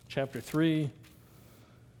 3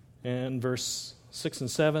 and verse 6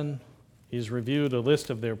 and 7, he's reviewed a list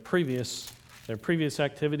of their previous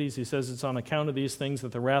activities. He says it's on account of these things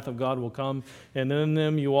that the wrath of God will come, and in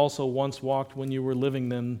them you also once walked when you were living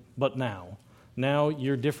them, but now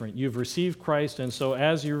you're different. You've received Christ, and so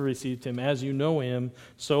as you received him, as you know him,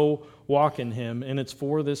 so walk in him, and it's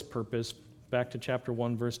for this purpose, back to chapter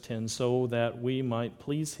 1, verse 10, so that we might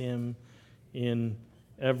please him in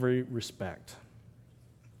every respect.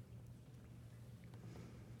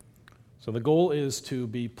 So the goal is to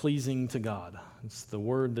be pleasing to God. It's the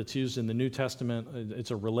word that's used in the New Testament.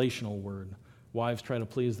 It's a relational word. Wives try to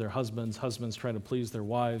please their husbands. Husbands try to please their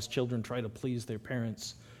wives. Children try to please their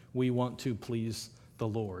parents. We want to please the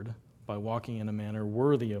Lord by walking in a manner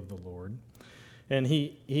worthy of the Lord. And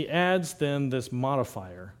he adds then this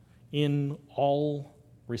modifier, in all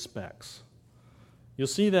respects. You'll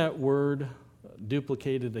see that word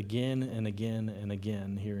duplicated again and again and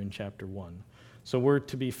again here in chapter 1. So we're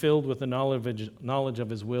to be filled with the knowledge of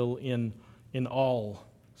his will in all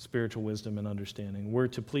spiritual wisdom and understanding. We're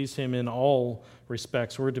to please him in all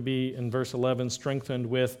respects. We're to be, in verse 11, strengthened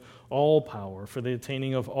with all power for the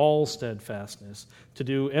attaining of all steadfastness, to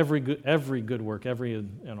do every good work. Every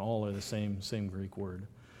and all are the same Greek word.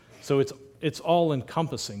 So it's all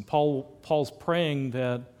encompassing. Paul's praying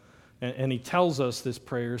that, and he tells us this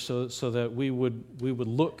prayer so that we would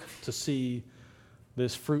look to see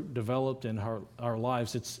this fruit developed in our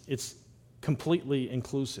lives. It's completely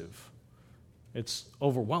inclusive. It's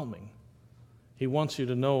overwhelming. He wants you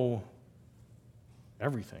to know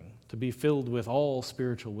everything, to be filled with all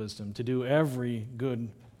spiritual wisdom, to do every good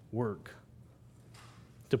work,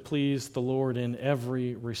 to please the Lord in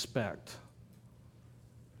every respect,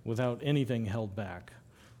 without anything held back.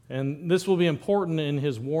 And this will be important in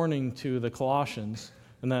his warning to the Colossians,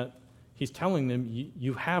 in that he's telling them,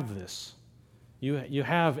 you have this. You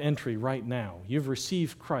have entry right now. You've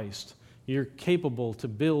received Christ. You're capable to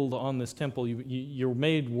build on this temple. You're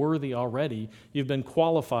made worthy already. You've been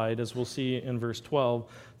qualified, as we'll see in verse 12,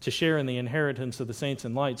 to share in the inheritance of the saints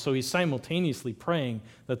in light. So he's simultaneously praying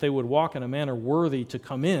that they would walk in a manner worthy to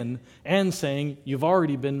come in, and saying, you've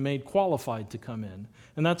already been made qualified to come in.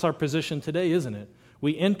 And that's our position today, isn't it?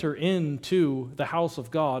 We enter into the house of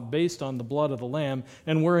God based on the blood of the Lamb,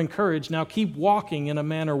 and we're encouraged, now keep walking in a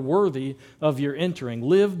manner worthy of your entering.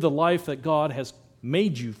 Live the life that God has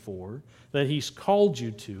made you for, that he's called you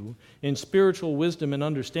to, in spiritual wisdom and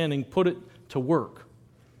understanding. Put it to work.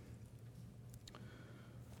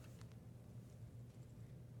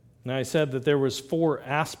 Now, I said that there was 4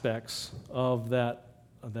 aspects of that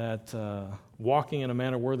walking in a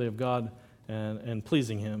manner worthy of God and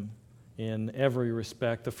pleasing him in every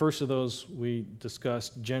respect. The first of those we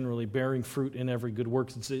discussed, generally bearing fruit in every good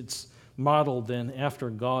work. It's modeled then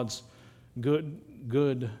after God's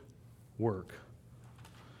good work.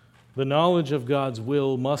 The knowledge of God's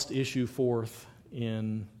will must issue forth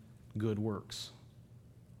in good works.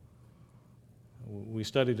 We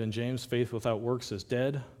studied in James, faith without works is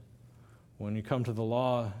dead. When you come to the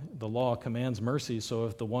law commands mercy, so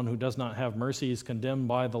if the one who does not have mercy is condemned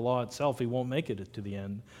by the law itself, he won't make it to the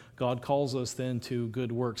end. God calls us then to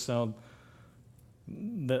good works. Now,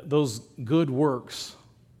 those good works,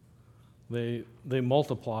 they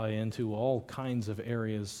multiply into all kinds of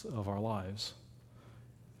areas of our lives.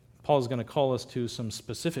 Paul is going to call us to some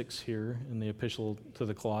specifics here in the epistle to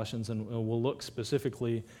the Colossians, and we'll look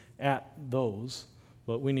specifically at those.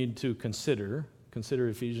 But we need to consider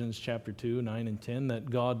Ephesians chapter 2, 9 and 10,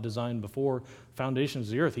 that God designed before foundations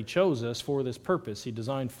of the earth. He chose us for this purpose. He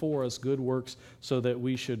designed for us good works so that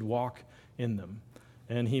we should walk in them.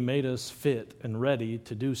 And he made us fit and ready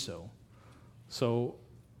to do so. So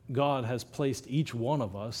God has placed each one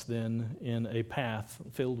of us then in a path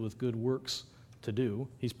filled with good works to do.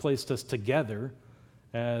 He's placed us together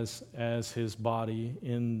as His body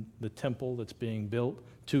in the temple that's being built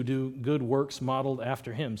to do good works modeled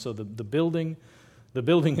after Him. So the building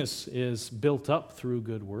is built up through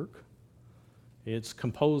good work. It's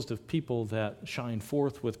composed of people that shine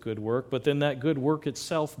forth with good work, but then that good work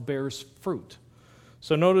itself bears fruit.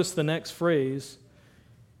 So notice the next phrase,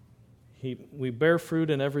 we bear fruit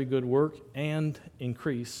in every good work and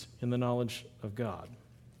increase in the knowledge of God.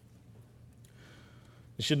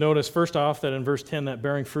 You should notice first off that in verse 10, that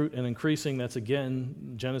bearing fruit and increasing, that's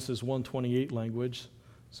again Genesis 1:28 language.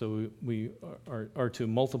 So we are to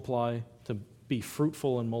multiply, to be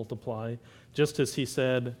fruitful and multiply, just as He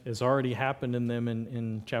said has already happened in them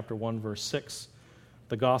in chapter 1, verse 6.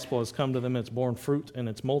 The gospel has come to them, it's borne fruit, and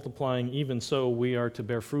it's multiplying. Even so, we are to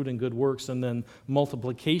bear fruit in good works, and then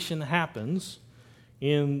multiplication happens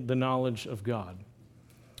in the knowledge of God.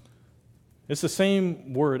 It's the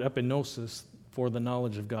same word, epinosis, for the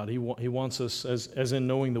knowledge of God. He wants us as in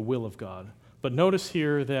knowing the will of God. But notice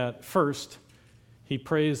here that first, He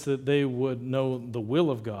prays that they would know the will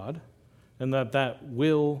of God, and that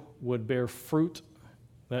will would bear fruit,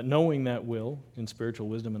 that knowing that will in spiritual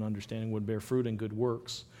wisdom and understanding would bear fruit in good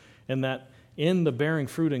works, and that in the bearing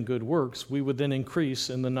fruit in good works, we would then increase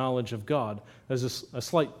in the knowledge of God. There's a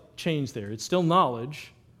slight change there. It's still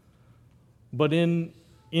knowledge, but in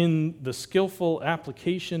the skillful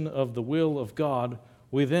application of the will of God,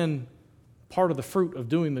 we then, part of the fruit of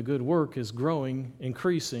doing the good work is growing,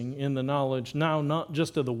 increasing in the knowledge, now not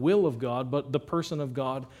just of the will of God, but the person of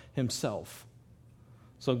God Himself.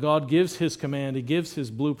 So God gives His command, He gives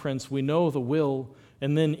His blueprints, we know the will,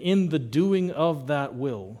 and then in the doing of that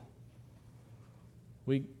will,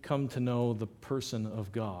 we come to know the person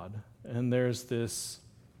of God. And there's this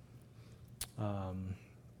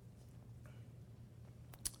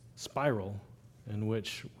spiral in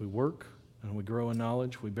which we work and we grow in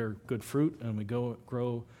knowledge, we bear good fruit, and we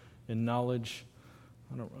grow in knowledge.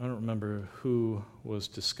 I don't remember who was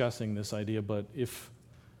discussing this idea, but if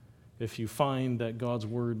you find that God's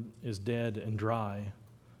word is dead and dry,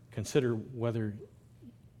 consider whether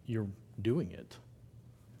you're doing it.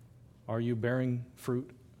 Are you bearing fruit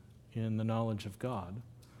in the knowledge of God?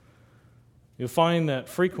 You'll find that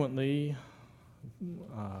frequently,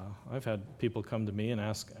 I've had people come to me and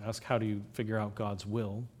ask how do you figure out God's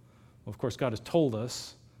will? Well, of course, God has told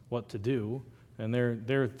us what to do, and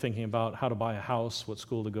they're thinking about how to buy a house, what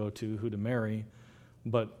school to go to, who to marry.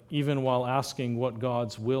 But even while asking what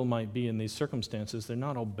God's will might be in these circumstances, they're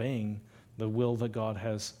not obeying the will that God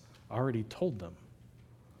has already told them.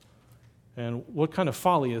 And what kind of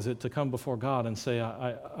folly is it to come before God and say,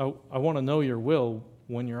 I want to know your will,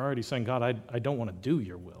 when you're already saying, God, I don't want to do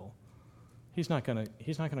your will? He's not going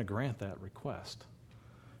to grant that request.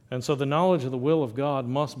 And so the knowledge of the will of God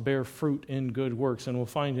must bear fruit in good works. And we'll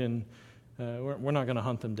find we're not going to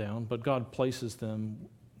hunt them down, but God places them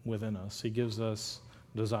within us. He gives us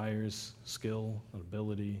desires, skill, and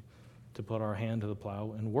ability to put our hand to the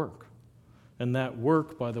plow and work. And that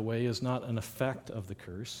work, by the way, is not an effect of the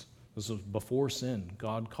curse. This was before sin.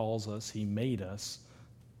 God calls us, He made us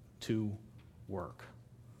to work.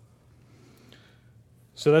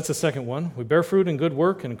 So that's the second one. We bear fruit in good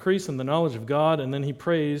work and increase in the knowledge of God, and then He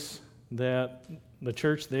prays that the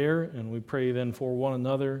church there, and we pray then for one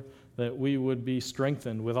another, that we would be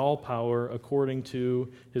strengthened with all power according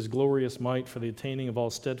to His glorious might for the attaining of all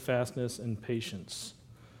steadfastness and patience.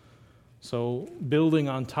 So building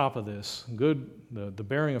on top of this, the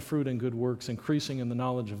bearing of fruit and good works, increasing in the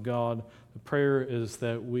knowledge of God, the prayer is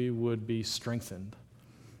that we would be strengthened.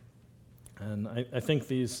 And I think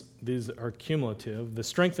these are cumulative. The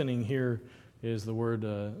strengthening here is the word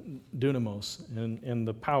dunamos, and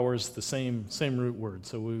the power is the same root word.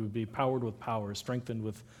 So we would be powered with power, strengthened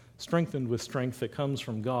with strength that comes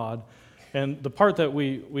from God. And the part that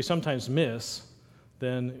we sometimes miss,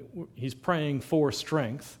 then He's praying for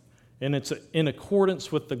strength, and it's in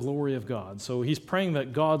accordance with the glory of God. So He's praying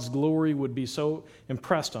that God's glory would be so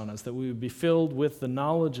impressed on us, that we would be filled with the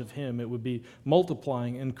knowledge of Him. It would be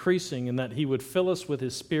multiplying, increasing, and that He would fill us with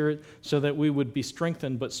His Spirit so that we would be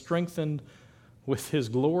strengthened, but strengthened with His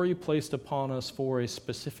glory placed upon us for a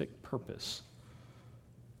specific purpose,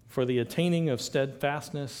 for the attaining of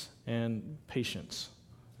steadfastness and patience.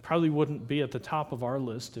 Probably wouldn't be at the top of our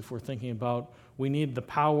list if we're thinking about we need the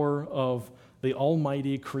power of the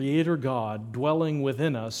Almighty Creator God dwelling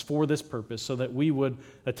within us for this purpose so that we would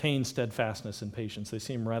attain steadfastness and patience. They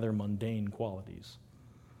seem rather mundane qualities.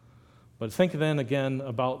 But think then again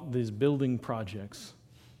about these building projects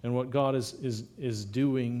and what God is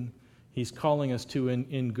doing He's calling us to,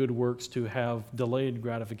 in good works, to have delayed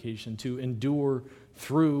gratification, to endure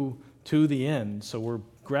through to the end. So we're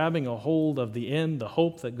grabbing a hold of the end, the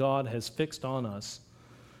hope that God has fixed on us.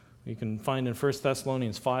 You can find in 1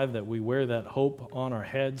 Thessalonians 5 that we wear that hope on our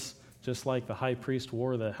heads, just like the high priest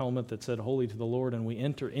wore the helmet that said, "Holy to the Lord," and we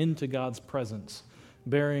enter into God's presence,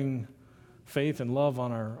 bearing faith and love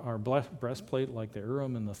on our breastplate like the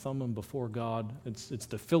Urim and the Thummim before God. It's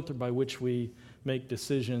the filter by which we make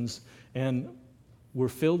decisions, and we're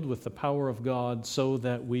filled with the power of God so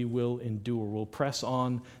that we will endure. We'll press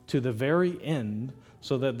on to the very end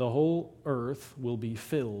so that the whole earth will be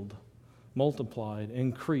filled, multiplied,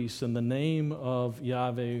 increase, and the name of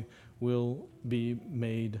Yahweh will be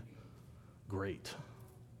made great.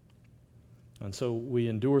 And so we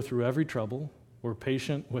endure through every trouble. We're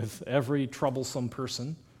patient with every troublesome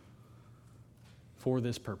person for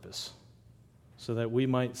this purpose, so that we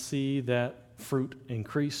might see that fruit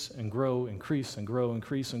increase and grow, increase and grow,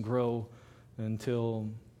 increase and grow, until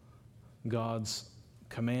God's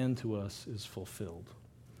command to us is fulfilled.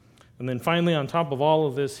 And then finally, on top of all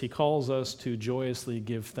of this, he calls us to joyously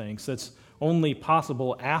give thanks. That's only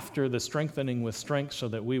possible after the strengthening with strength, so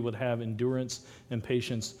that we would have endurance and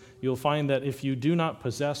patience. You'll find that if you do not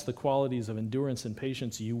possess the qualities of endurance and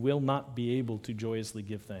patience, you will not be able to joyously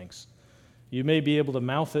give thanks. You may be able to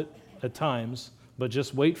mouth it at times, but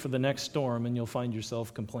just wait for the next storm and you'll find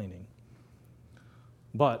yourself complaining.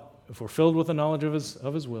 But if we're filled with the knowledge of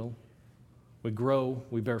his will, we grow,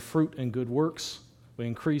 we bear fruit in good works, we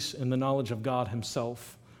increase in the knowledge of God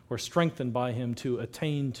himself. We're strengthened by him to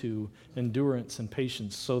attain to endurance and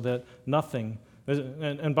patience, so that nothing,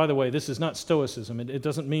 and by the way, this is not stoicism. It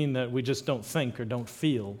doesn't mean that we just don't think or don't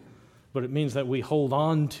feel, but it means that we hold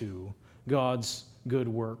on to God's good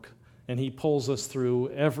work, and he pulls us through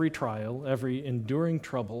every trial, every enduring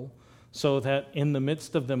trouble, so that in the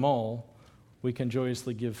midst of them all, we can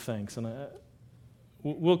joyously give thanks. And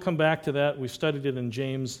we'll come back to that. We've studied it in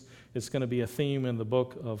James. It's going to be a theme in the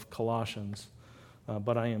book of Colossians.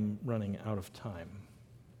 But I am running out of time.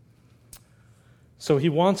 So he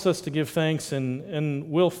wants us to give thanks, and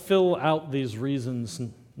we'll fill out these reasons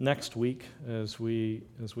next week as we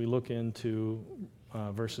look into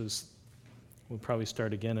verses. We'll probably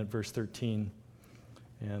start again at verse 13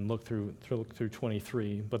 and look through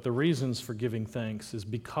 23. But the reasons for giving thanks is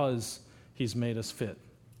because he's made us fit.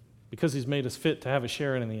 Because he's made us fit to have a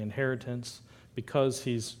share in the inheritance, because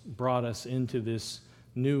he's brought us into this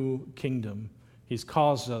new kingdom. He's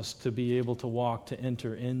caused us to be able to walk, to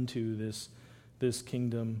enter into this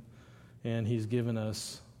kingdom, and he's given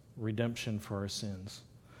us redemption for our sins.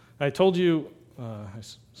 I told you, I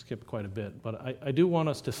skipped quite a bit, but I do want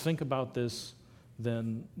us to think about this,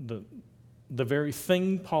 then the very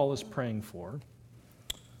thing Paul is praying for.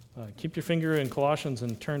 Keep your finger in Colossians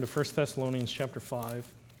and turn to 1 Thessalonians chapter 5.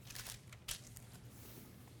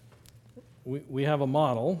 We have a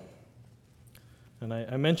model. And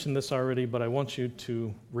I mentioned this already, but I want you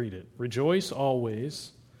to read it. Rejoice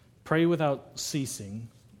always, pray without ceasing.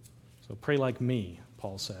 So pray like me,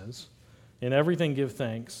 Paul says. In everything give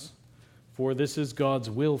thanks, for this is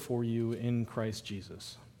God's will for you in Christ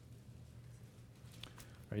Jesus.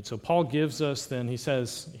 Right, so Paul gives us then, he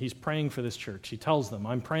says, he's praying for this church. He tells them,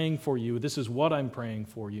 I'm praying for you. This is what I'm praying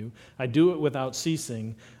for you. I do it without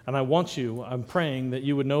ceasing, and I'm praying that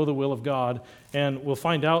you would know the will of God, and we'll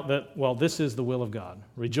find out that, well, this is the will of God.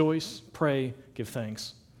 Rejoice, pray, give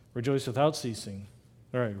thanks. Rejoice without ceasing.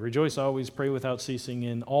 All right, rejoice always, pray without ceasing.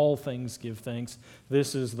 In all things give thanks.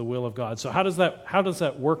 This is the will of God. So how does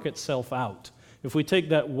that work itself out? If we take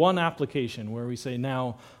that one application where we say,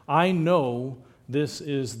 now, I know this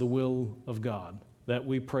is the will of God, that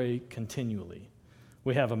we pray continually.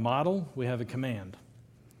 We have a model, we have a command.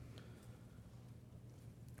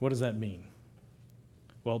 What does that mean?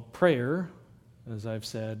 Well, prayer, as I've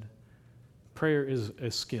said, prayer is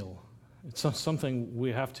a skill. It's something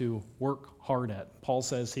we have to work hard at. Paul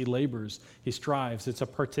says he labors, he strives. It's a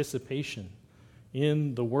participation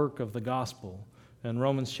in the work of the gospel. In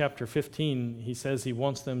Romans chapter 15, he says he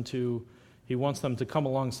wants them to come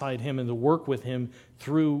alongside him and to work with him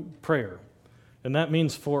through prayer. And that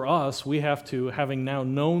means for us, we have to, having now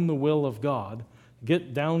known the will of God,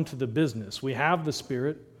 get down to the business. We have the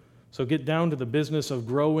Spirit, so get down to the business of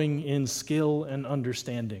growing in skill and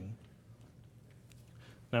understanding.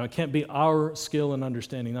 Now, it can't be our skill and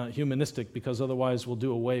understanding, not humanistic, because otherwise we'll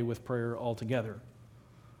do away with prayer altogether.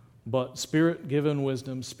 But Spirit-given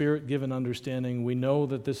wisdom, Spirit-given understanding, we know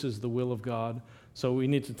that this is the will of God, so we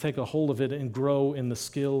need to take a hold of it and grow in the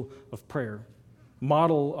skill of prayer.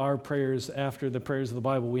 Model our prayers after the prayers of the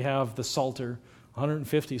Bible. We have the Psalter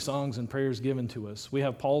 150 songs and prayers given to us. We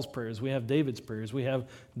have Paul's prayers. We have David's prayers. We have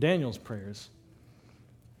Daniel's prayers.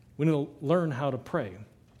 We need to learn how to pray.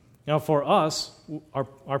 Now, for us,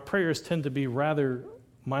 our prayers tend to be rather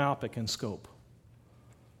myopic in scope.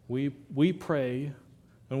 We pray,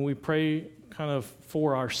 and we pray kind of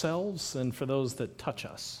for ourselves and for those that touch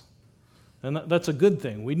us. And that's a good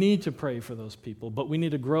thing. We need to pray for those people, but we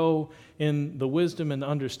need to grow in the wisdom and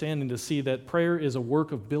understanding to see that prayer is a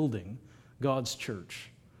work of building God's church.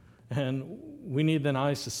 And we need then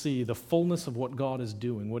eyes to see the fullness of what God is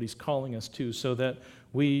doing, what He's calling us to, so that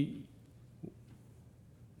we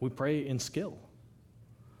pray in skill.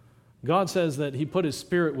 God says that He put His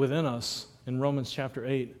Spirit within us in Romans chapter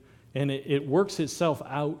 8, and it works itself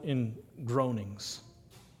out in groanings.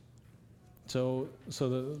 So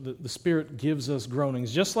the Spirit gives us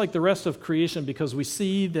groanings, just like the rest of creation, because we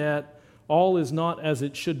see that all is not as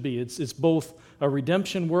it should be. It's both a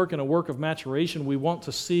redemption work and a work of maturation. We want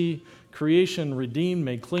to see creation redeemed,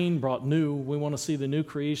 made clean, brought new. We want to see the new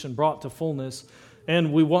creation brought to fullness.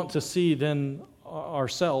 And we want to see then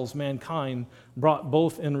ourselves, mankind, brought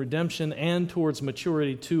both in redemption and towards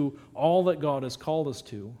maturity to all that God has called us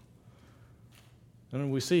to. And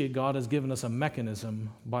we see God has given us a mechanism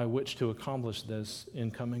by which to accomplish this in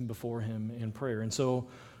coming before Him in prayer. And so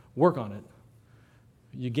work on it.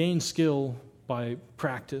 You gain skill by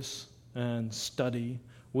practice and study.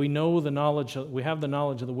 We know the knowledge, we have the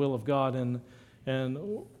knowledge of the will of God, and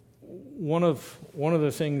one of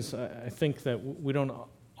the things I think that we don't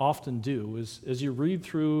often do is as you read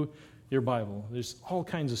through your Bible, there's all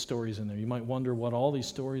kinds of stories in there. You might wonder what all these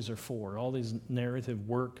stories are for, all these narrative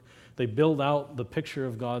work. They build out the picture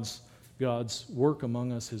of God's work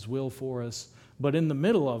among us, His will for us. But in the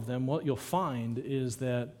middle of them, what you'll find is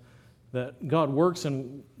that God works,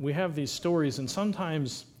 and we have these stories, and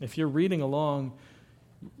sometimes if you're reading along,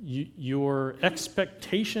 your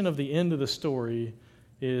expectation of the end of the story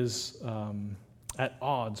is at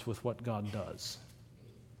odds with what God does.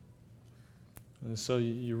 And so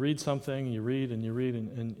you read something, and you read,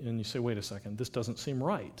 and you say, wait a second, this doesn't seem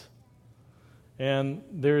right. And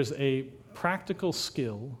there's a practical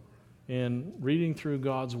skill in reading through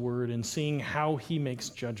God's Word and seeing how He makes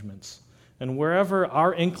judgments. And wherever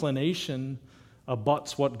our inclination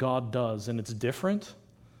abuts what God does, and it's different,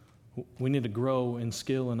 we need to grow in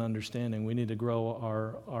skill and understanding. We need to grow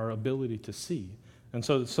our ability to see. And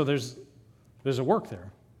so there's a work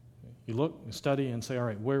there. You look, you study, and say, all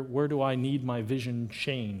right, where do I need my vision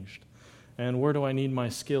changed? And where do I need my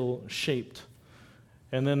skill shaped?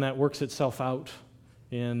 And then that works itself out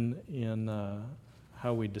in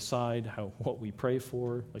how we decide, what we pray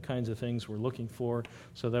for, the kinds of things we're looking for,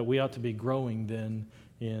 so that we ought to be growing then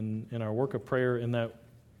in our work of prayer, and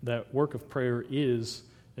that work of prayer is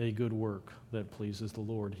a good work that pleases the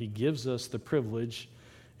Lord. He gives us the privilege,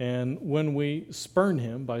 and when we spurn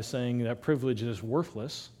Him by saying that privilege is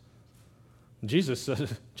worthless, Jesus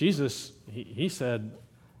he said,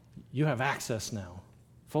 you have access now,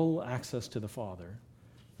 full access to the Father.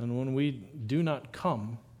 And when we do not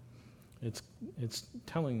come, it's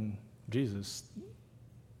telling Jesus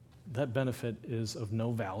that benefit is of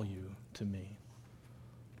no value to me.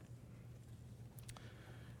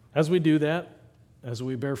 As we do that, as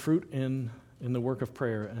we bear fruit in the work of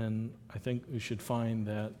prayer, and I think we should find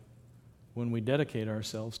that when we dedicate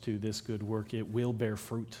ourselves to this good work, it will bear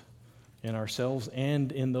fruit in ourselves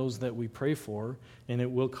and in those that we pray for, and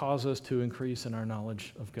it will cause us to increase in our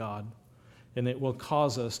knowledge of God. And it will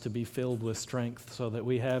cause us to be filled with strength so that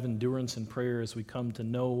we have endurance in prayer as we come to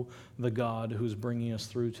know the God who's bringing us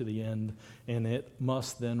through to the end. And it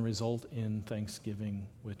must then result in thanksgiving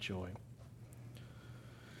with joy.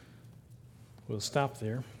 We'll stop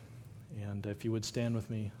there. And if you would stand with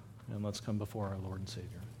me, and let's come before our Lord and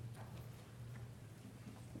Savior.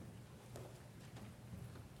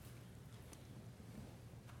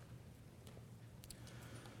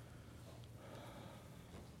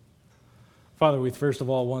 Father, we first of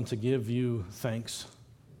all want to give you thanks.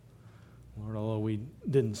 Lord, although we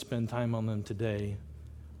didn't spend time on them today,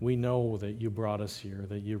 we know that you brought us here,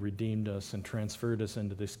 that you redeemed us and transferred us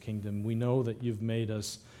into this kingdom. We know that you've made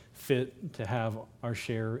us fit to have our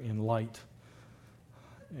share in light.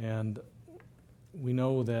 And we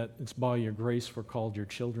know that it's by your grace we're called your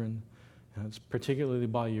children, and it's particularly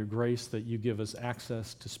by your grace that you give us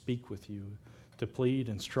access to speak with you, to plead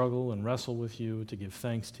and struggle and wrestle with you, to give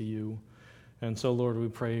thanks to you. And so, Lord, we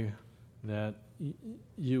pray that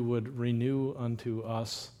you would renew unto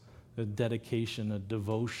us a dedication, a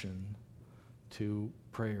devotion to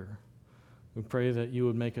prayer. We pray that you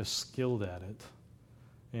would make us skilled at it.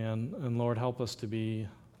 And Lord, help us to be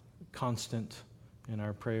constant in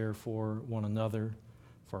our prayer for one another,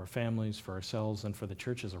 for our families, for ourselves, and for the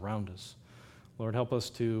churches around us. Lord, help us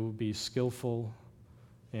to be skillful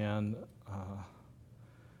and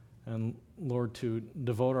Lord, to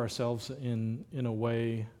devote ourselves in a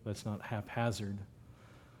way that's not haphazard,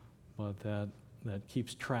 but that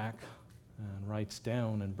keeps track and writes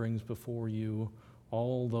down and brings before you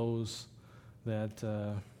all those that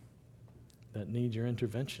need your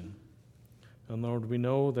intervention. And Lord, we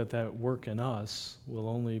know that work in us will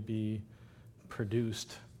only be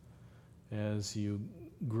produced as you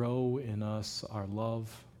grow in us our love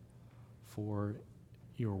for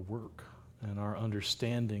your work and our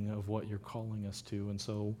understanding of what you're calling us to. And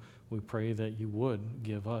so we pray that you would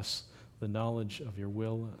give us the knowledge of your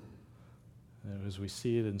will, and as we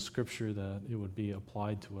see it in Scripture, that it would be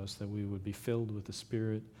applied to us, that we would be filled with the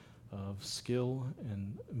spirit of skill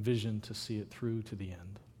and vision to see it through to the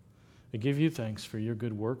end. I give you thanks for your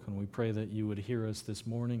good work, and we pray that you would hear us this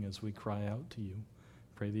morning as we cry out to you.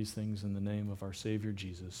 Pray these things in the name of our Savior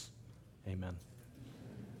Jesus. Amen.